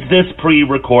is this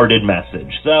pre-recorded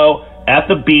message. So, at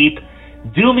the beep,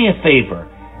 do me a favor.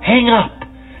 Hang up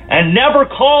and never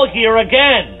call here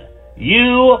again.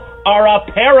 You are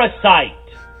a parasite.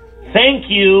 Thank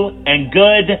you and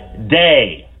good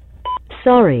day.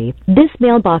 Sorry, this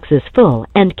mailbox is full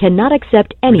and cannot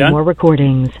accept any done? more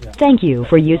recordings. Thank you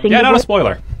for using Yeah, the not a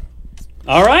spoiler.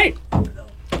 All right.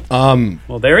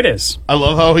 Well, there it is. I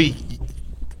love how he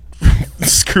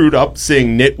screwed up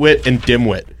saying nitwit and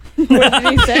dimwit. What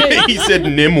did he say? He said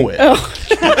nimwit.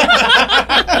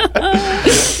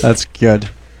 That's good.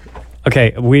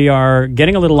 Okay, we are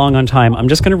getting a little long on time. I'm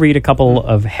just going to read a couple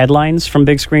of headlines from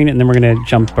Big Screen, and then we're going to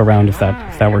jump around if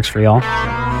that works for y'all.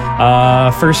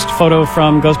 First photo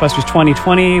from Ghostbusters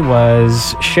 2020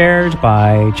 was shared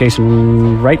by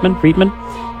Jason Reitman,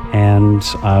 and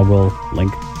I will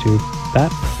link to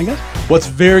that, I guess. What's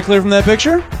very clear from that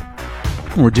picture?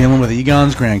 We're dealing with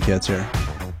Egon's grandkids here.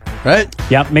 Right?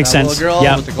 Yep, makes that sense. Little girl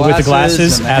Yep, with the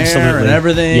glasses and the absolutely. hair and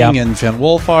everything, Yep. and Finn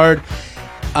Wolfhard.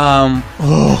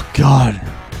 Oh, God.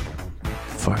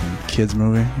 Fucking kids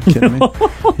movie. You kidding me?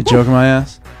 You joking my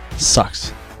ass?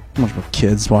 Sucks. Much more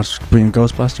kids watch being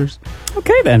Ghostbusters.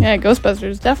 Okay, then. Yeah,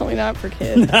 Ghostbusters definitely not for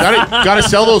kids. Gotta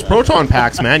sell those proton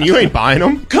packs, man. You ain't buying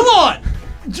them. Come on!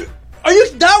 Are you?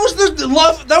 That was the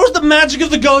love. That was the magic of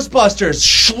the Ghostbusters.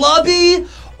 Schlubby,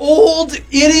 old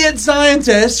idiot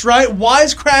scientists, right?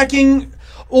 Wisecracking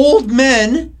old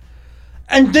men,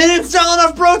 and they didn't sell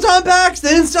enough proton packs. They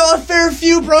didn't sell a fair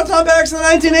few proton packs in the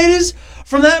 1980s.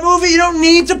 From that movie, you don't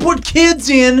need to put kids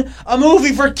in a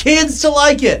movie for kids to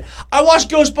like it. I watch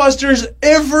Ghostbusters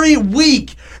every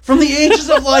week from the ages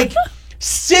of like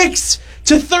 6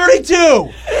 to 32.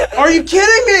 Are you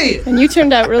kidding me? And you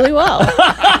turned out really well.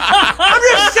 I'm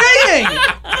just saying.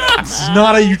 It's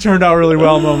not a you turned out really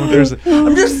well moment.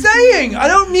 I'm just saying. I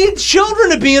don't need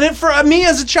children to be in it for me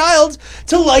as a child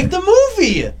to like the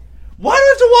movie. Why do I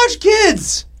have to watch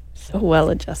kids? So well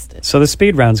adjusted. So the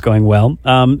speed round's going well.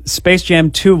 Space Jam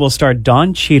 2 will star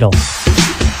Don Cheadle.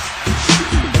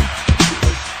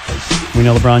 We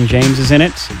know LeBron James is in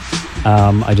it.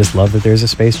 I just love that there's a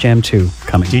Space Jam 2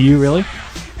 coming. Do you really?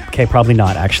 Okay, probably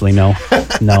not, actually. No.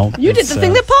 You did the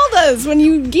thing that Paul does when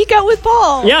you geek out with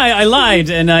Paul. Yeah, I lied,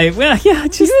 and you're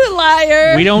a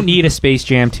liar. We don't need a Space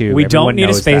Jam 2. We don't need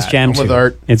a Space Jam 2. With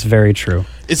art. It's very true.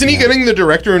 Isn't he getting the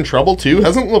director in trouble too?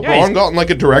 Hasn't LeBron gotten like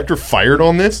a director fired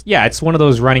on this? Yeah, it's one of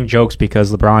those running jokes because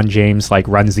LeBron James like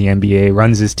runs the NBA,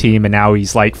 runs his team, and now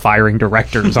he's like firing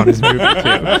directors on his movie too.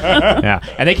 Yeah,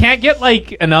 and they can't get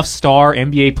like enough star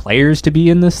NBA players to be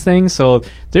in this thing, so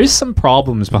there's some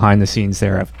problems behind the scenes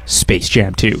there of Space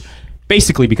Jam 2.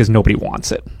 Basically because nobody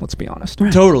wants it, let's be honest.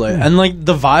 Totally. And like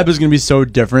the vibe is going to be so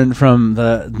different from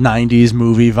the 90s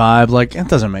movie vibe. Like it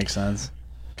doesn't make sense.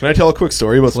 Can I tell a quick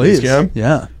story about Please. Space Jam?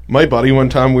 Yeah. My buddy, one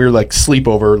time we were like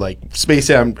sleepover, like Space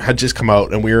Jam had just come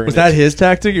out, and we were. Was that his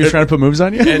tactic? You were trying to put moves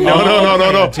on you? And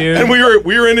no. Dude. And we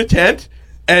were in a tent,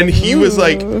 and he was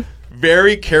like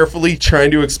very carefully trying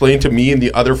to explain to me and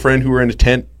the other friend who were in a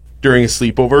tent during a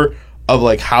sleepover of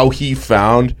like how he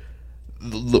found.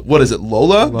 What is it,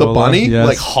 Lola the bunny? Yes.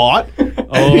 Like hot? And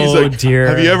Oh, he's like, dear.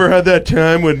 Have you ever had that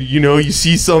time when you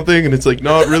see something and it's like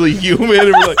not really human?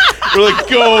 And we're like,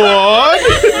 go on.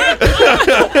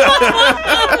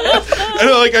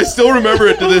 And like I still remember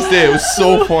it to this day. It was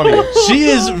so funny. She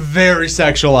is very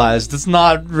sexualized. It's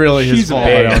not really his She's fault,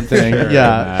 big. I don't think.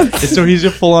 Yeah. So he's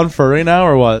a full-on furry now,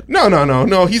 or what?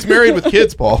 No. He's married with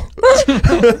kids, Paul.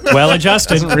 Well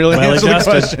adjusted. Doesn't really well answer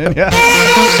adjusted. the question. Yeah.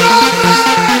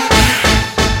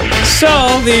 So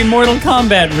the Mortal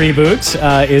Kombat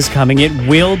reboot is coming. It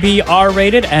will be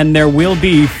R-rated, and there will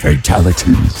be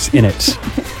fatalities in it.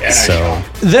 When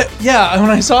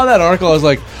I saw that article, I was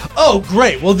like, "Oh,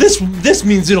 great! Well, this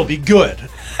means it'll be good."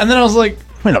 And then I was like,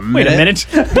 "Wait a minute!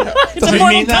 It's a Mortal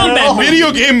mean that at all. Kombat.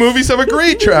 Video game movies have a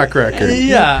great track record.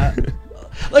 Yeah."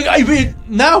 Like I mean,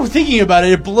 now thinking about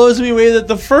it, it blows me away that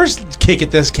the first kick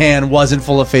at this can wasn't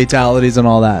full of fatalities and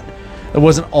all that. It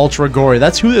wasn't ultra gory.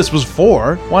 That's who this was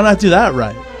for. Why not do that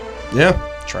right? Yeah.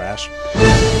 Trash.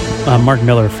 Mark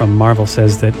Miller from Marvel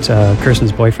says that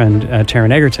Kirsten's boyfriend,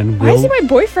 Taron Egerton, Why is will... he my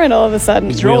boyfriend all of a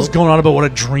sudden? You're always going on about what a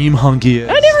dream hunk he is.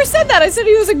 I never said that. I said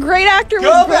he was a great actor.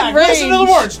 Go with back. good Listen to the range.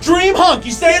 words. Dream hunk.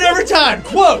 You say it every time.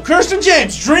 Quote, Kirsten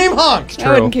James, dream hunk.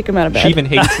 I wouldn't kick him out of bed. She even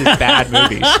hates his bad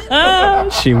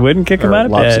movies. She wouldn't kick him Or out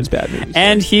of loves bed. his bad movies.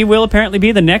 And he will apparently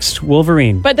be the next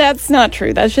Wolverine. But that's not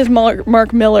true. That's just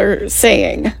Mark Miller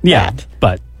saying Yeah, that.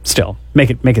 but still, make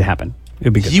it happen. It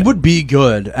would be good. He would be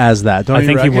good as that. Don't I you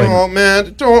think he reckon? would. Oh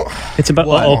man, don't. It's about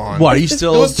What? Are you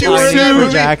still Those two are in that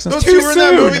movie. Jackson? Those two are in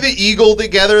that movie, The Eagle,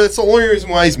 together. That's the only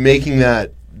reason why he's making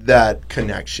that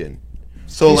connection.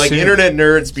 So like internet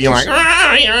nerds being like,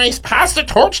 he's passed the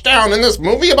torch down in this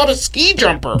movie about a ski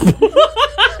jumper.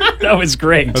 That was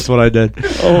great. That's what I did.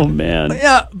 Oh man.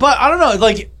 Yeah, but I don't know.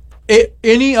 Like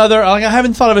any other, like I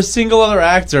haven't thought of a single other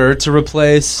actor to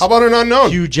replace. How about an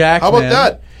unknown? Hugh Jackman? How about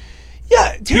that?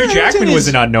 Yeah, Hugh Jackman was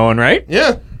an unknown, right?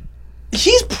 Yeah.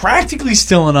 He's practically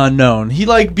still an unknown. He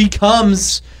like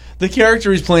becomes the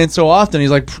character he's playing so often. He's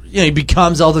like, he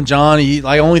becomes Elton John.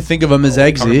 I only think of him as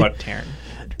Talking Eggsy. about Taron.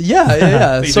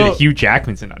 Yeah. So Hugh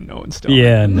Jackman's an unknown still.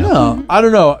 Yeah, no, I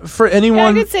don't know. For Yeah, I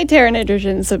anyone, could say Taron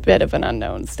Egerton's a bit of an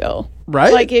unknown still.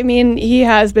 Right? Like, I mean, he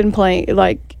has been playing,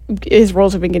 like, his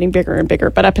roles have been getting bigger and bigger.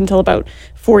 But up until about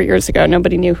 4 years ago,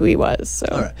 nobody knew who he was. So,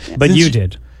 right. But you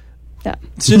did. Yeah.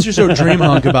 Since you're so dream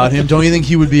hunk about him, don't you think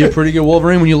he would be a pretty good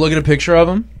Wolverine when you look at a picture of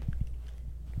him?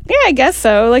 Yeah, I guess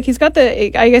so. Like he's got I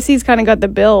guess he's kind of got the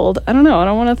build. I don't know. I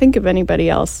don't want to think of anybody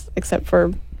else except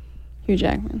for Hugh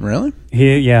Jackman. Really?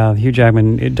 Hugh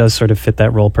Jackman. It does sort of fit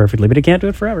that role perfectly, but he can't do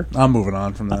it forever. I'm moving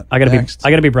on from that. I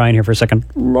gotta be Brian here for a second.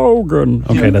 Logan.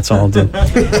 Okay, that's all I'll do.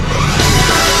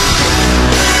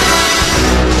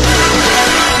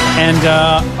 And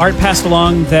Art passed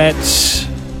along that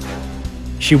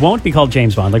she won't be called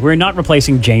James Bond. Like, we're not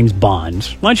replacing James Bond.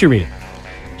 Why don't you read it?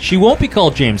 She won't be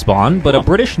called James Bond, but a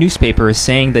British newspaper is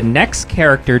saying the next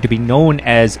character to be known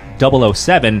as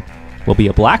 007 will be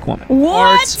a black woman.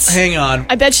 What? Hang on.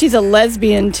 I bet she's a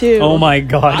lesbian too. Oh my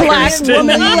God. Black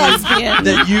woman lesbian.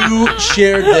 That you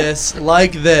shared this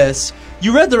like this.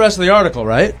 You read the rest of the article,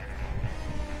 right?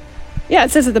 Yeah,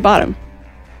 it says at the bottom.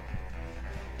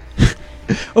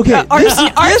 Okay. Art,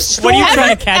 What are you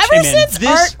trying to catch him in? Ever since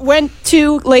Art went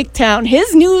to Lake Town,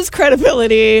 his news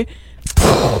credibility.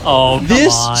 Oh, come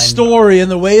this on. story and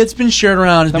the way it's been shared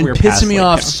around has been we were past pissing me Lake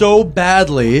off Town. so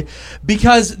badly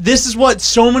because this is what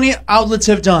so many outlets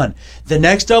have done. The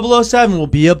next 007 will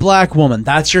be a black woman.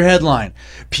 That's your headline.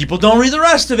 People don't read the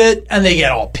rest of it and they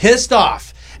get all pissed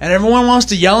off. And everyone wants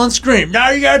to yell and scream, now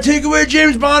you gotta take away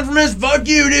James Bond from this. Fuck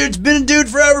you, dude. It's been a dude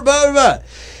forever, blah, blah, blah.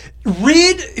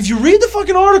 If you read the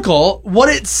fucking article, what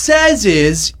it says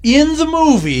is, in the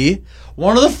movie,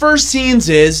 one of the first scenes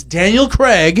is Daniel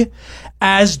Craig,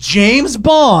 as James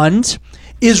Bond,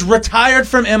 is retired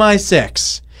from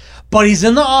MI6. But he's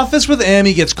in the office with M.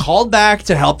 He gets called back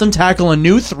to help them tackle a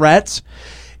new threat.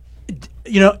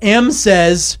 M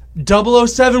says,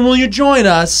 007, will you join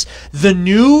us? The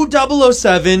new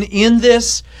 007 in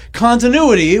this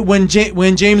continuity, when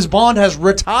James Bond has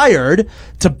retired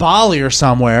to Bali or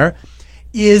somewhere,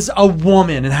 is a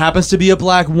woman and happens to be a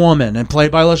black woman and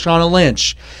played by Lashana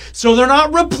Lynch. So they're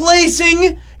not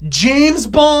replacing James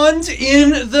Bond in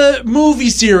the movie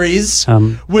series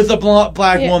with a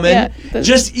black woman.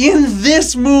 Just in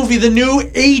this movie, the new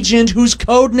agent whose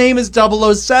code name is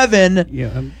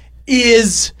 007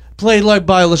 is played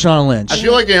by Lashana Lynch. I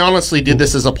feel like they honestly did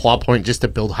this as a plot point just to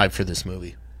build hype for this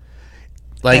movie.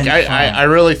 Like, I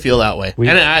really feel that way.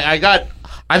 And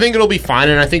I think it'll be fine,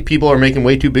 and I think people are making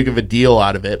way too big of a deal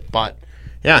out of it. But,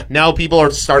 yeah, now people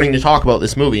are starting to talk about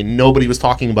this movie, and nobody was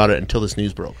talking about it until this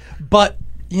news broke. But,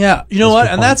 yeah, you know what?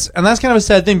 And that's kind of a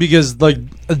sad thing because, like,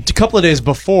 a couple of days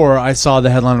before, I saw the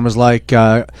headline and was like,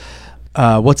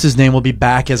 what's his name will be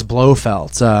back as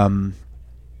Blofeld.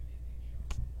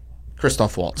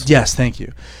 Christoph Waltz. Yes, thank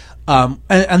you.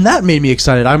 And that made me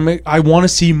excited. I want to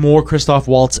see more Christoph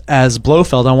Waltz as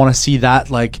Blofeld. I want to see that,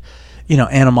 like,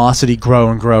 animosity grow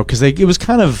and grow because it was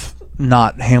kind of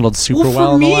not handled super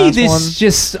well in the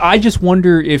last one. I just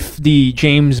wonder if the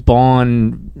James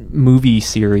Bond movie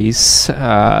series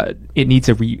it needs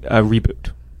a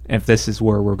reboot. If this is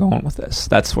where we're going with this,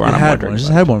 that's where I'm wondering.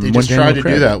 They just tried to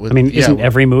do that with. Isn't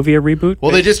every movie a reboot?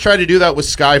 Well, they just tried to do that with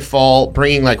Skyfall,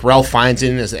 bringing like Ralph Fiennes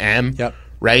in as M. Yep.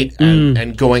 Right,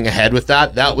 and going ahead with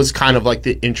that. That was kind of like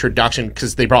the introduction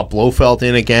because they brought Blofeld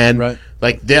in again. Right.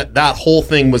 Like that whole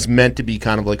thing was meant to be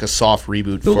kind of like a soft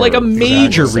reboot. So like a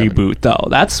major reboot, though.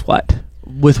 That's what.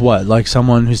 With what? Like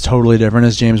someone who's totally different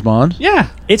as James Bond? Yeah.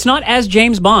 It's not as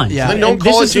James Bond. Yeah. Then don't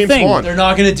call it James Bond. They're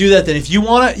not going to do that then. If you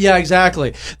want to, yeah,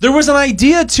 exactly. There was an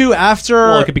idea too after.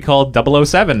 Well, it could be called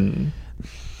 007.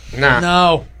 Nah.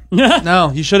 No.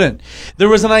 No, you shouldn't. There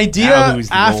was an idea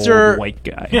after old white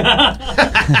guy.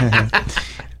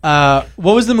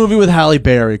 What was the movie with Halle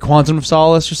Berry? Quantum of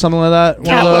Solace or something like that?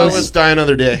 Yeah, that was Die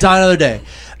Another Day. Die Another Day.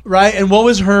 Right? And what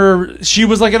was her... She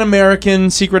was like an American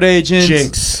secret agent.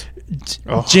 Jinx.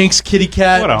 Jinx Kitty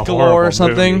Cat galore or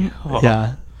something. Oh.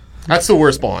 Yeah. That's the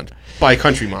worst Bond by a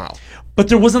country mile. But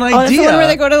there was an idea. Oh, that's the one where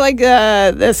they go to like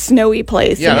the snowy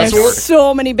place. Yeah, and that's there's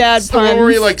so many bad puns. The one where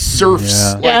he like surfs.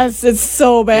 Yeah. Like, Yes, it's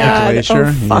so bad. Glacier?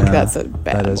 Oh fuck, Yeah, that's a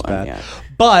bad that is one. bad. Yeah.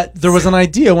 But there was an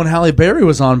idea when Halle Berry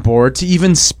was on board to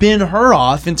even spin her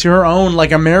off into her own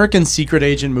like American secret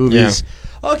agent movies.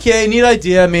 Yeah. Okay, neat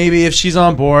idea. Maybe if she's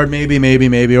on board,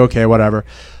 maybe. Okay, whatever.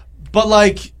 But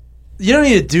like, you don't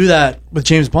need to do that with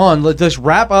James Bond. Let's just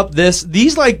wrap up this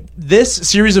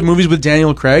series of movies with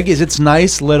Daniel Craig. Is its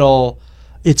nice little.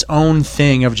 Its own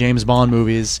thing of James Bond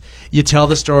movies. You tell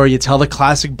the story, you tell the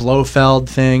classic Blofeld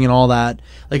thing and all that.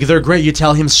 Like, they're great. You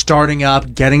tell him starting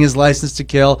up, getting his license to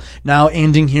kill, now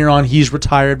ending here on he's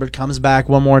retired but comes back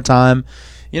one more time.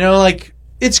 Like,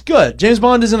 it's good. James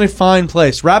Bond is in a fine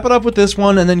place. Wrap it up with this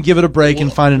one and then give it a break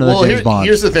and find another James Bond.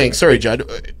 Here's the thing. Sorry, Judd.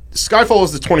 Skyfall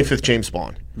was the 25th James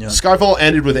Bond. Skyfall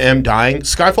ended with M dying.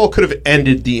 Skyfall could have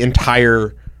ended the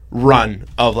entire run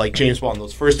of like James Bond,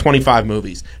 those first 25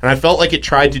 movies, and I felt like it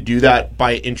tried to do that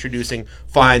by introducing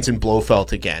Fiennes and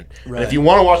Blofeld again. Right. And if you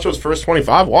want to watch those first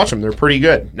 25, watch them. They're pretty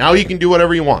good. Now you can do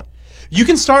whatever you want. You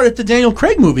can start at the Daniel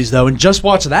Craig movies though and just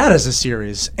watch that as a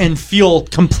series and feel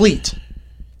complete.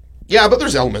 Yeah, but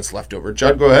there's elements left over.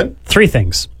 Judd, go ahead. 3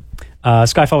 things.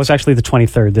 Skyfall was actually the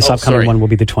 23rd. This upcoming one will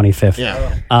be the 25th.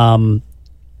 Yeah.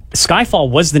 Skyfall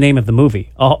was the name of the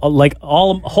movie.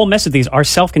 Whole mess of these are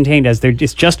self-contained as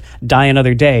it's just Die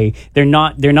Another Day. They're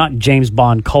not James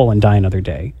Bond : Die Another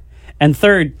Day. And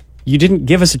third, you didn't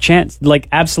give us a chance. Like,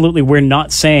 absolutely, we're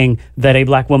not saying that a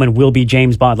black woman will be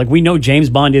James Bond. Like, we know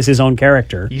James Bond is his own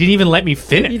character. You didn't even let me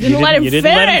finish. You didn't let him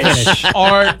finish.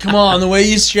 Art, come on, the way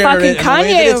you shared it. Fucking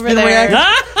Kanye over there.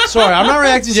 Sorry, I'm not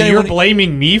reacting to So anyone. you're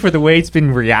blaming me for the way it's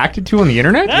been reacted to on the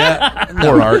internet? Yeah,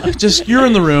 poor Art. Just you're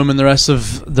in the room and the rest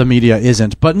of the media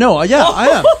isn't. But no, I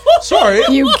am. Sorry.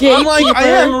 You I'm like, I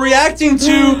gatekeeper. am reacting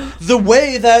to the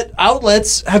way that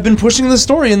outlets have been pushing the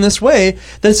story in this way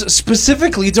that's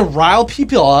specifically to rile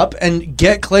people up and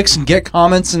get clicks and get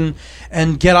comments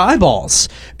and get eyeballs.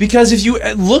 Because if you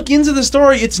look into the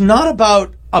story, it's not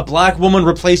about a black woman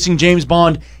replacing James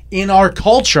Bond in our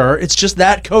culture. It's just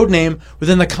that code name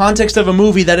within the context of a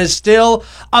movie that is still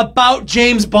about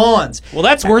James Bond. Well,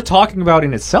 that's worth talking about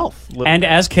in itself. And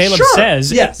as Caleb Sure,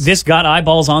 says, yes. this got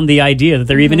eyeballs on the idea that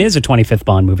there even is a 25th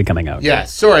Bond movie coming out. Yeah,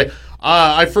 sorry.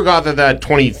 I forgot that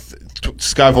 20th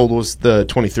Skyfall was the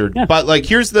 23rd. Yeah. But like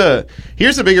here's the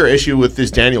bigger issue with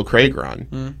this Daniel Craig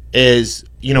run is,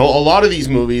 a lot of these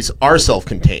movies are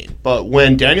self-contained. But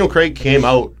when Daniel Craig came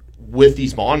out with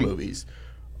these Bond movies,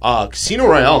 Casino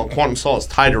Royale and Quantum of Solace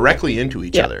tie directly into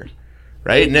each other.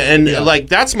 Right? And like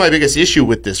that's my biggest issue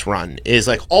with this run is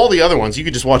like all the other ones you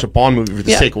could just watch a Bond movie for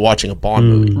the sake of watching a Bond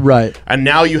movie. Right. And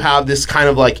now you have this kind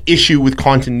of like issue with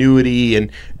continuity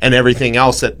and everything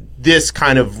else that this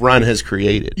kind of run has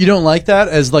created. You don't like that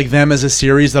as like them as a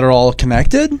series that are all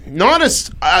connected? Not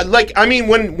as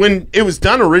when it was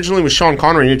done originally with Sean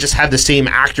Connery and it just had the same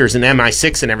actors and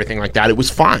MI6 and everything like that, it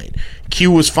was fine. Q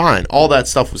was fine. All that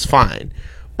stuff was fine.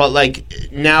 But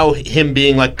like now him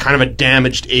being like kind of a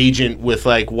damaged agent with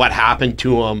like what happened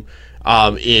to him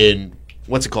in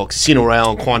what's it called, Casino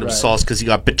Royale and Quantum of Solace because he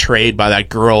got betrayed by that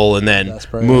girl and then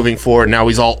moving forward now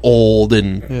he's all old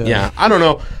and I don't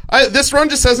know. This run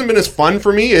just hasn't been as fun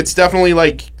for me. It's definitely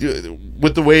like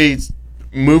with the way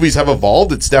movies have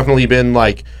evolved, it's definitely been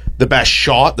like the best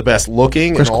shot, the best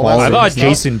looking and all that. I thought stuff.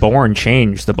 Jason Bourne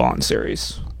changed the Bond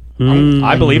series.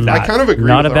 I believe that. I kind of agree.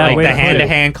 Not with a bad Like way the to put it.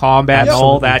 hand-to-hand combat and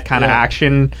all that kind of Yeah.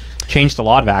 action changed a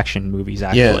lot of action movies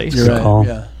actually. You're Good right. call.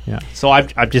 Yeah. So I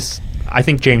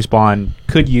think James Bond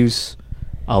could use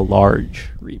a large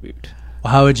reboot.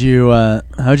 How'd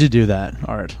you do that,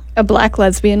 Art? A black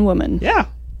lesbian woman. Yeah.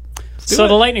 So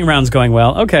the lightning round's going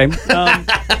well. Okay.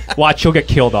 Watch, she'll get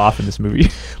killed off in this movie.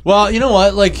 Well, you know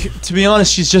what? Like, to be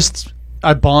honest, she's just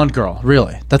a Bond girl,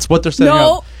 really. That's what they're setting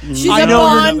No, up. she's I a know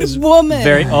Bond woman.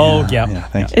 Yeah,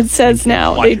 thank you. It says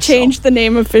now. Watch They yourself. changed the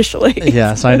name officially.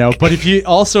 Yes, I know. But if you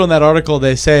also in that article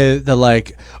they say that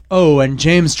like, oh, and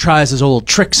James tries his old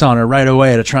tricks on her right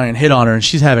away to try and hit on her, and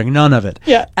she's having none of it.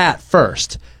 Yeah. At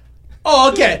first.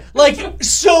 Oh, okay. Like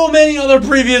so many other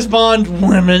previous Bond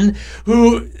women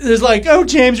who is like, oh,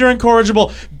 James, you're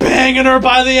incorrigible, banging her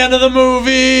by the end of the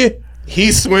movie.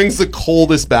 He swings the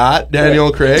coldest bat,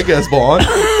 Daniel Craig as Bond.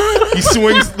 He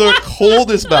swings the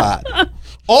coldest bat.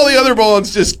 All the other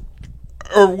Bonds just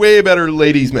are way better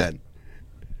ladies' men.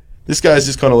 This guy's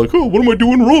just kind of like, oh, what am I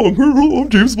doing wrong? I'm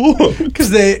James Bond.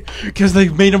 Because they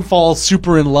made him fall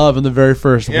super in love in the very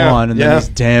first one, and then he's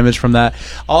damaged from that.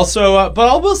 Also, but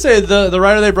I will say the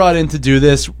writer they brought in to do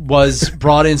this was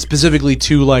brought in specifically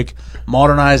to like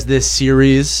modernize this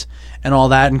series and all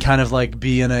that, and kind of like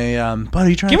be in a. But are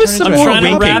you trying Give to us turn some into more a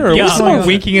winking. rat, or Give what's us some going more on?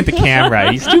 winking at the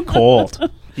camera. He's too cold.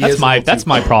 is a little That's too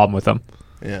my cold. problem with him.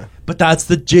 Yeah. But that's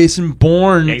the Jason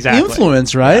Bourne Exactly.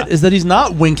 influence, right? Is that he's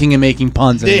not winking and making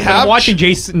puns. They anymore. have- I'm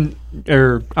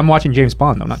watching James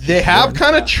Bond though. Not They have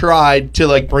kind of tried to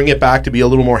like bring it back to be a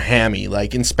little more hammy.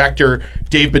 Like Inspector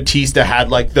Dave Bautista had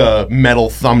like the metal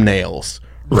thumbnails,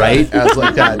 right? As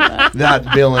like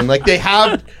that villain. Like they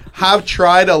have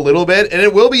tried a little bit, and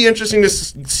it will be interesting to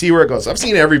see where it goes. I've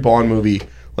seen every Bond movie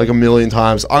like a million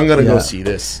times. I'm gonna go see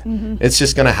this. It's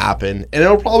just gonna happen, and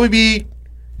it'll probably be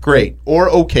great or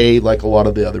okay, like a lot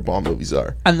of the other Bond movies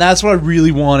are. And that's what I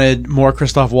really wanted more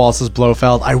Christoph Waltz's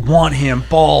Blofeld. I want him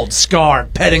bald,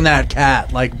 scarred, petting that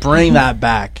cat. Like, bring that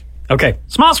back. Okay.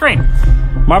 Small screen.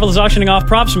 Marvel is auctioning off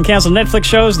props from canceled Netflix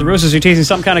shows. The Russos are teasing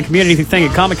some kind of community thing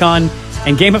at Comic-Con.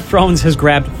 And Game of Thrones has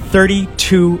grabbed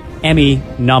 32 Emmy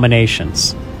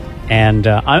nominations. And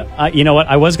you know what?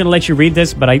 I was going to let you read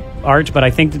this, but I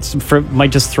think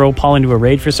might just throw Paul into a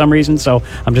rage for some reason. So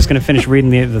I'm just going to finish reading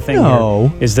the thing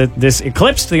here. Is that this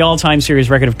eclipsed the all-time series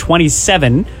record of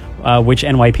 27, which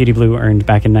NYPD Blue earned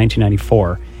back in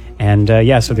 1994. And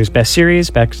so there's Best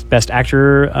Series, Best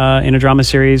Actor in a Drama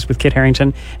Series with Kit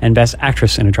Harington, and Best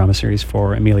Actress in a Drama Series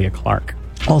for Emilia Clarke.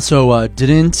 Also,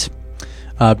 didn't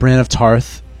Brienne of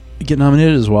Tarth get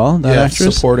nominated as well? That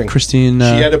actress? Supporting. Christine. She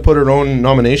had to put her own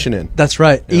nomination in. That's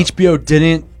right. Yeah. HBO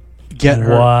didn't get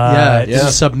her.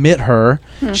 Didn't submit her.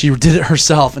 She did it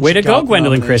herself. And Way to go,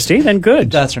 Gwendolyn Christie. Then good.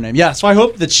 That's her name. Yeah, so I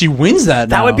hope that she wins that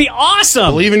now. That would be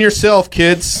awesome. Believe in yourself,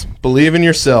 kids. Believe in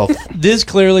yourself. This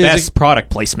clearly Best is product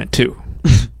placement, too.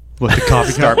 With the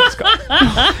coffee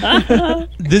cup.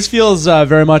 This feels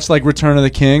very much like Return of the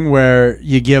King, where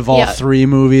you give all three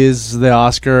movies the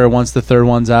Oscar. Once the third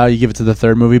one's out, you give it to the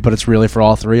third movie, but it's really for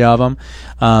all three of them.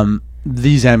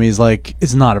 These Emmys,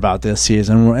 it's not about this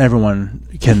season. Everyone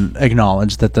can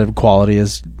acknowledge that the quality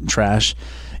is trash,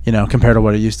 compared to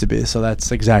what it used to be. So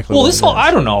that's exactly what it is.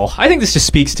 I don't know. I think this just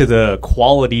speaks to the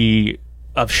quality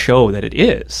of show that it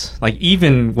is. Like,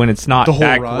 even when it's not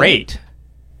that great.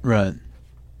 Right.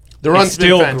 The run's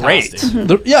been fantastic.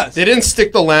 Great. They didn't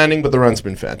stick the landing, but the run's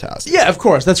been fantastic. Yeah, of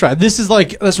course. That's right. This is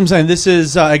that's what I'm saying. This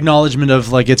is acknowledgement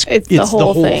of it's the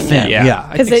whole thing.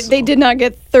 Yeah. Because they did not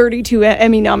get 32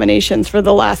 Emmy nominations for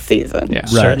the last season. Yeah, right.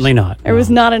 Certainly not. There was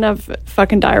not enough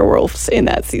fucking direwolves in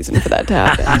that season for that to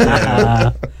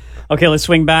happen. Okay, let's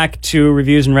swing back to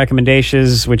reviews and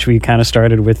recommendations, which we kind of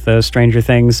started with Stranger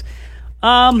Things.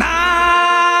 The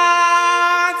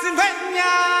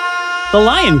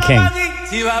Lion King.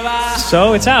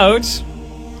 So it's out.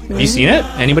 Have you seen it?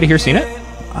 Anybody here seen it?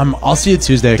 I'll see it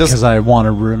Tuesday because I want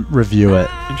to review it.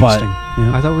 Interesting.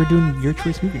 I thought we were doing your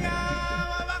choice movie night on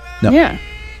Tuesday. No. Yeah.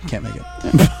 Can't make it.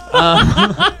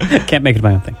 Can't make it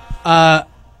my own thing. I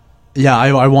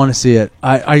want to see it.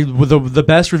 The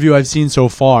best review I've seen so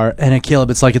far, and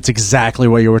Caleb, it's exactly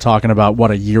what you were talking about,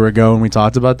 a year ago when we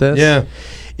talked about this? Yeah.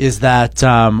 Is that,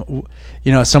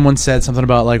 someone said something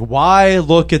about, why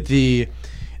look at the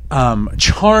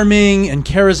charming and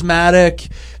charismatic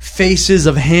faces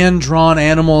of hand-drawn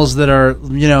animals that are,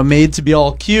 made to be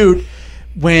all cute,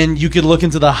 when you could look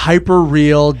into the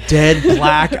hyper-real, dead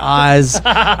black eyes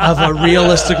of a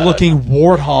realistic-looking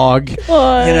warthog.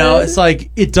 It's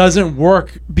it doesn't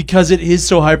work because it is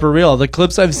so hyper-real. The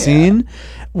clips I've seen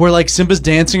where, Simba's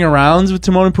dancing around with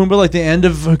Timon and Pumbaa, the end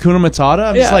of Hakuna Matata,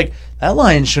 I'm just that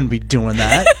lion shouldn't be doing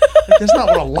that. That's not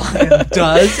what a lion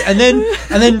does. And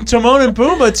then Timon and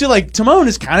Pumbaa, too. Timon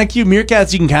is kind of cute.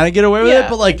 Meerkats, you can kind of get away with it.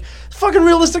 But, fucking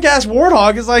realistic-ass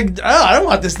warthog is I don't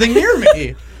want this thing near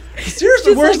me.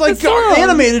 Seriously, where's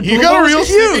animated? You got a real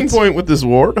sticking point with this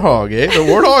warthog, eh? The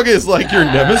warthog is your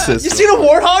nemesis. You seen a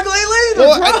warthog lately?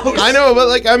 Well, I know,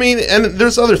 but and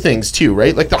there's other things too,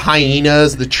 right? Like the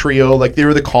hyenas, the trio, they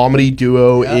were the comedy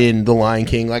duo in The Lion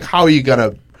King. How are you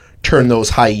gonna turn those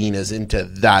hyenas into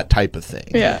that type of thing?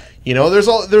 Yeah. There's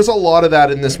a lot of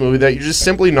that in this movie that you're just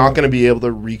simply not going to be able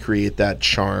to recreate that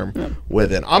charm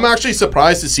with it. I'm actually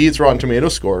surprised to see its Rotten Tomato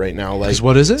score right now.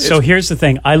 What is it? So here's the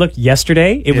thing. I looked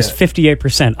yesterday. It was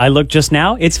 58%. I looked just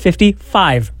now. It's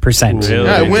 55%. Really?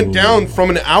 Yeah, it went down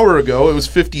from an hour ago. It was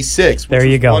 56. There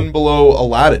you go. One below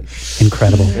Aladdin.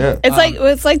 Incredible. Yeah.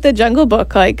 It's like the Jungle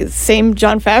Book. Same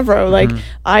Jon Favreau.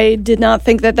 I did not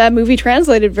think that movie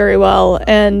translated very well,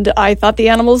 and I thought the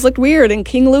animals looked weird, and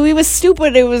King Louie was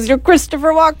stupid. It was your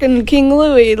Christopher Walken King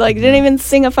Louie, didn't even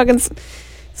sing a fucking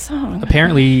song.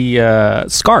 Apparently,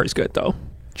 Scar is good though.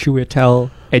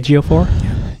 Chiwetel Ejiofor.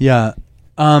 Yeah.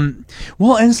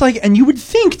 Well, and it's and you would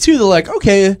think too that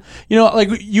okay,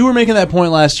 you were making that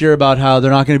point last year about how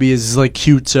they're not going to be as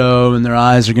cute and their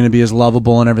eyes are going to be as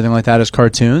lovable and everything like that as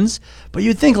cartoons. But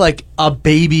you'd think a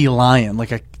baby lion,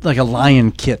 like a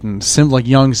lion kitten,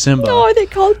 young Simba. No, are they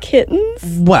called kittens?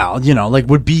 Well,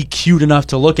 would be cute enough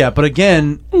to look at. But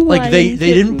again, they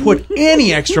didn't put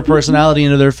any extra personality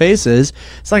into their faces.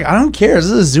 It's I don't care. This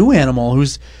is a zoo animal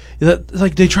who's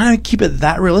they try to keep it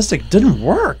that realistic. It didn't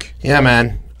work. Yeah,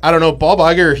 man. I don't know. Bob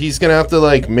Iger, he's gonna have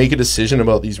to make a decision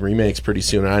about these remakes pretty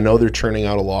soon. And I know they're churning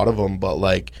out a lot of them, but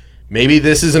maybe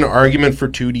this is an argument for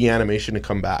 2D animation to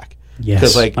come back.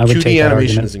 Yes, because 2D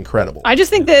animation is incredible. I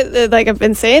just think that I've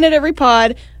been saying it every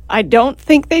pod. I don't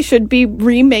think they should be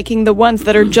remaking the ones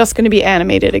that are just going to be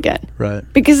animated again. Right.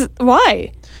 Because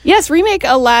why? Yes, remake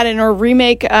Aladdin or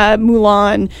remake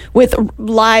Mulan with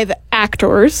live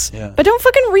actors, but don't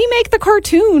fucking remake the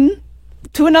cartoon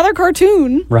to another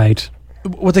cartoon. Right.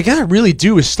 what they gotta really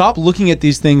do is stop looking at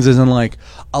these things as in like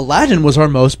Aladdin was our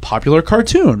most popular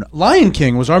cartoon, Lion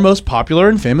King was our most popular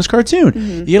and famous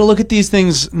cartoon. You gotta look at these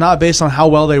things not based on how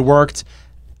well they worked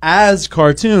as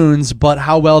cartoons, but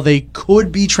how well they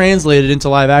could be translated into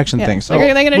live action things. So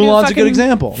Are they gonna Mulan's a good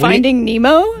example. Finding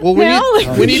Nemo. Well,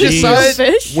 when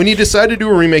you decide to do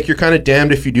a remake, you're kind of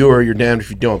damned if you do or you're damned if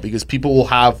you don't, because people will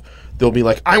they'll be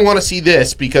like, I want to see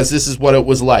this because this is what it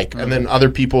was like, and then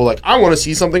other people like, I want to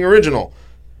see something original.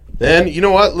 Then you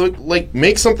know what? Look, like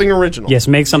make something original. Yes,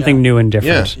 make something new and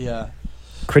different. Yeah.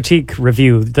 Critique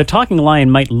review. The talking lion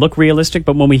might look realistic,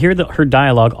 but when we hear her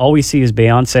dialogue, all we see is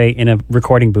Beyonce in a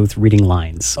recording booth reading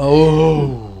lines.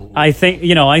 Oh, I think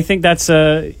that's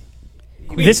a.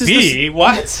 This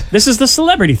is the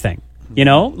celebrity thing.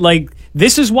 Like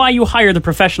this is why you hire the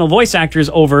professional voice actors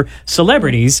over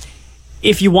celebrities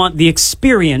if you want the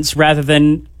experience rather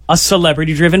than a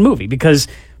celebrity-driven movie. Because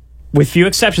with few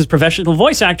exceptions, professional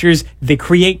voice actors, they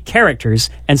create characters,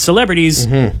 and celebrities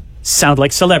sound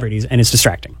like celebrities, and it's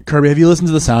distracting. Kirby, have you listened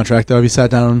to the soundtrack, though? Have you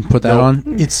sat down and put that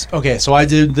on? It's okay. So I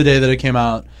did the day that it came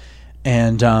out,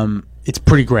 and it's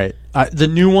pretty great. The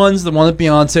new ones, the one that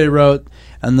Beyonce wrote,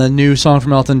 and the new song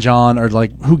from Elton John are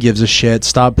like, who gives a shit?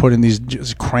 Stop putting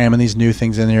just cramming these new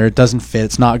things in here. It doesn't fit.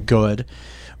 It's not good.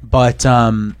 But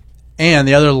and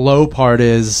the other low part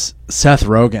is Seth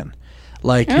Rogen.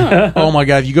 Like, oh my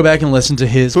god, if you go back and listen to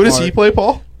his. So what does he play,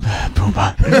 Paul?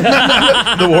 Pumbaa.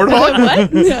 The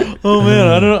warthog? Oh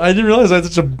man, I didn't realize I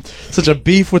had such a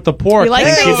beef with the pork. You like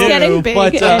things getting big,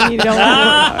 and you don't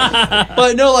want to.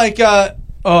 But no, like,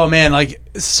 oh man, like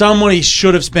somebody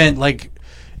should have spent like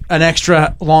an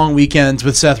extra long weekend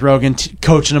with Seth Rogen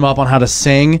coaching him up on how to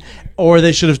sing, or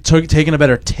they should have taken a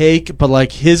better take. But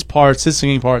like his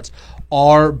singing parts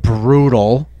are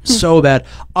brutal, so bad.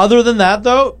 Other than that,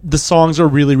 though, the songs are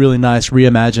really, really nice,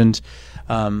 reimagined.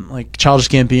 Like Childish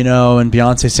Gambino and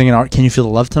Beyonce singing "Can You Feel the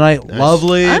Love Tonight?" Nice.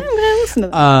 Lovely. I'm gonna listen to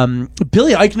that.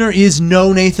 Billy Eichner is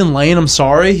no Nathan Lane. I'm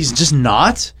sorry, he's just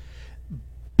not.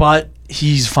 But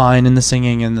he's fine in the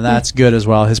singing, and that's good as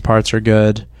well. His parts are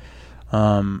good.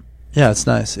 Yeah, it's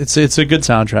nice. It's a good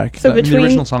soundtrack. So the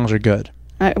original songs are good.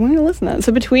 I'm going to listen to that.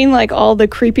 So between like all the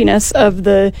creepiness of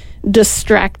the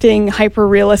distracting,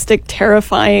 hyper-realistic,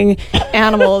 terrifying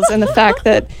animals and the fact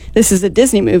that this is a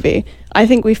Disney movie, I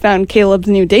think we found Caleb's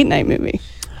new date night movie.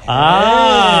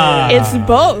 It's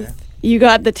both. You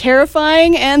got the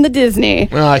terrifying and the Disney.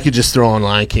 Well, I could just throw on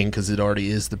Lion King because it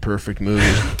already is the perfect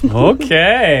movie.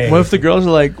 Okay. What if the girls are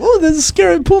like, "Oh, there's a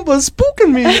scary Pumbaa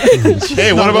spooking me"?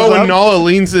 Hey, what about when Nala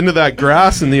leans into that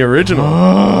grass in the original?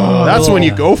 That's when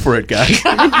you go for it, guys.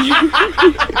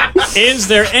 Is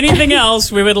there anything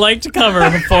else we would like to cover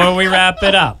before we wrap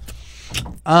it up?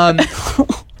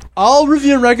 I'll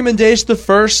review and recommendation the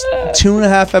first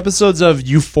 2.5 episodes of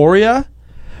Euphoria,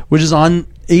 which is on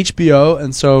HBO,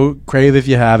 and so crave if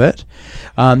you have it.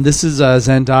 This is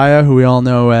Zendaya, who we all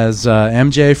know as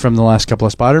MJ from the last couple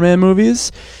of Spider-Man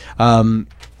movies.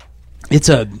 It's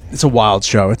a wild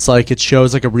show. It's like it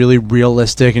shows like a really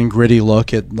realistic and gritty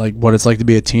look at like what it's like to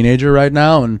be a teenager right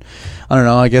now. And I don't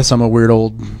know. I guess I'm a weird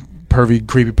old pervy,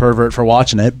 creepy pervert for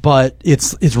watching it, but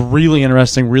it's really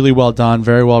interesting, really well done,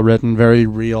 very well written, very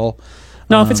real.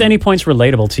 No, if it's any points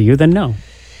relatable to you, then no.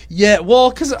 Yeah,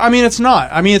 well, because it's not.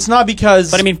 It's not because.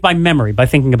 But I mean, by memory, by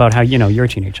thinking about how your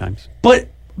teenage times. But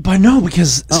no,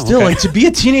 because still, like to be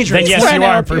a teenager. Then yes, you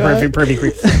are pervy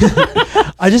creep.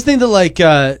 I just think that like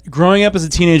growing up as a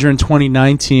teenager in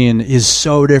 2019 is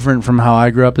so different from how I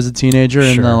grew up as a teenager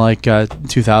in the like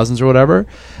 2000s or whatever,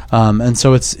 and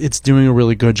so it's doing a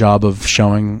really good job of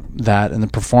showing that, and the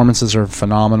performances are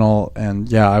phenomenal. And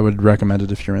yeah, I would recommend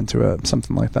it if you're into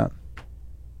something like that.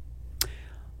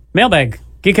 Mailbag.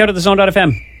 Geek out at the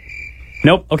zone.fm.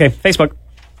 Nope. Okay. Facebook.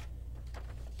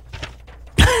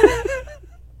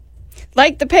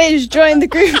 Like the page, join the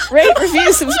group, rate,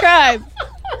 review, subscribe.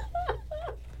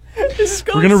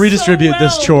 We're going to redistribute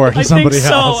this chore to somebody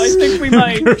else. I think we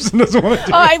might. Person doesn't want to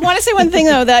do I want to say one thing,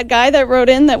 though. That guy that wrote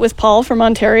in that was Paul from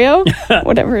Ontario,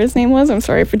 whatever his name was. I'm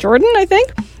sorry, for Jordan, I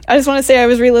think. I just want to say I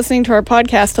was re-listening to our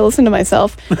podcast to listen to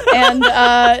myself. And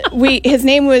his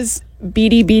name was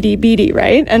Beady,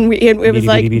 right? And it was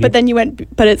like, Beady. but then you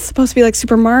went, but it's supposed to be like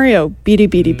Super Mario,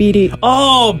 Beady.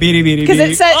 Oh, Beady. Because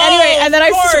it said, anyway, and then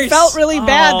I felt really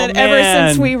bad that ever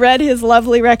since we read his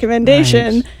lovely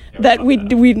recommendation, that we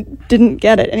didn't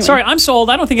get it. Anyway. Sorry, I'm sold.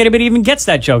 I don't think anybody even gets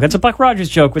that joke. That's a Buck Rogers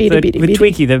joke with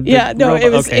Tweaky.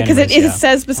 It was because it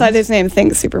says beside his name,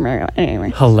 "Think Super Mario."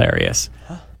 Anyway, hilarious.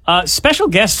 Special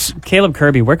guest Caleb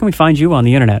Kirby. Where can we find you on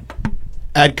the internet?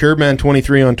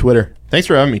 @Curbman23 on Twitter. Thanks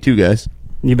for having me too, guys.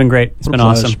 You've been great. It's been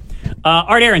awesome.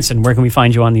 Art Aronson, where can we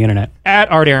find you on the internet?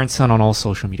 At Art Aronson on all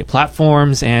social media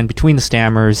platforms and Between the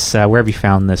Stammers, wherever you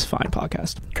found this fine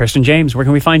podcast. Kirsten James, where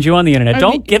can we find you on the internet?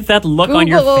 Don't give that look Google on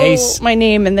your face. my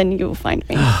name, and then you'll find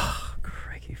me.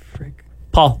 Crikey frig.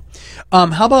 Paul.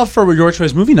 How about for your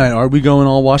choice movie night? Are we going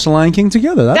all watch The Lion King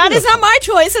together? That is not my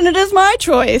choice, and it is my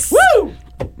choice. Woo!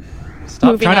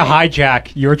 Stop trying to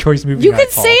hijack your choice movie You night, could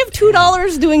Paul. save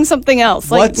 $2 doing something else,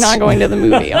 like not going to the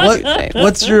movie.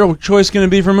 What's your choice going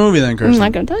to be for movie then, Kirsten? I'm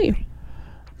not going to tell you.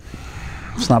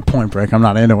 It's not Point Break. I'm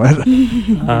not into it.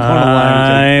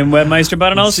 I'm Webmeister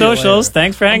Bud on all socials.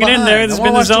 Thanks for hanging in there. This has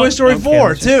been the Zone. Toy Story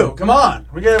 4 too. Come on,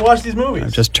 we gotta watch these movies.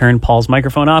 I've just turned Paul's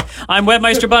microphone off. I'm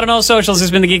Webmeister Bud on all socials. This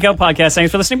has been the Geek Out Podcast.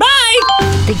 Thanks for listening. Bye!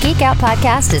 The Geek Out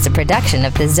Podcast is a production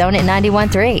of The Zone at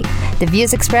 91.3. The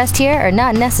views expressed here are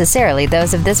not necessarily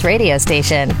those of this radio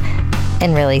station.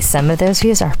 And really, some of those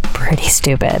views are pretty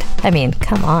stupid. I mean,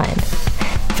 come on.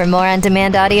 For more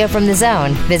on-demand audio from The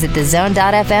Zone, visit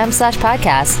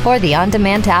thezone.fm/podcast or the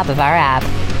on-demand tab of our app.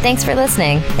 Thanks for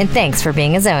listening, and thanks for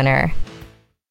being a Zoner.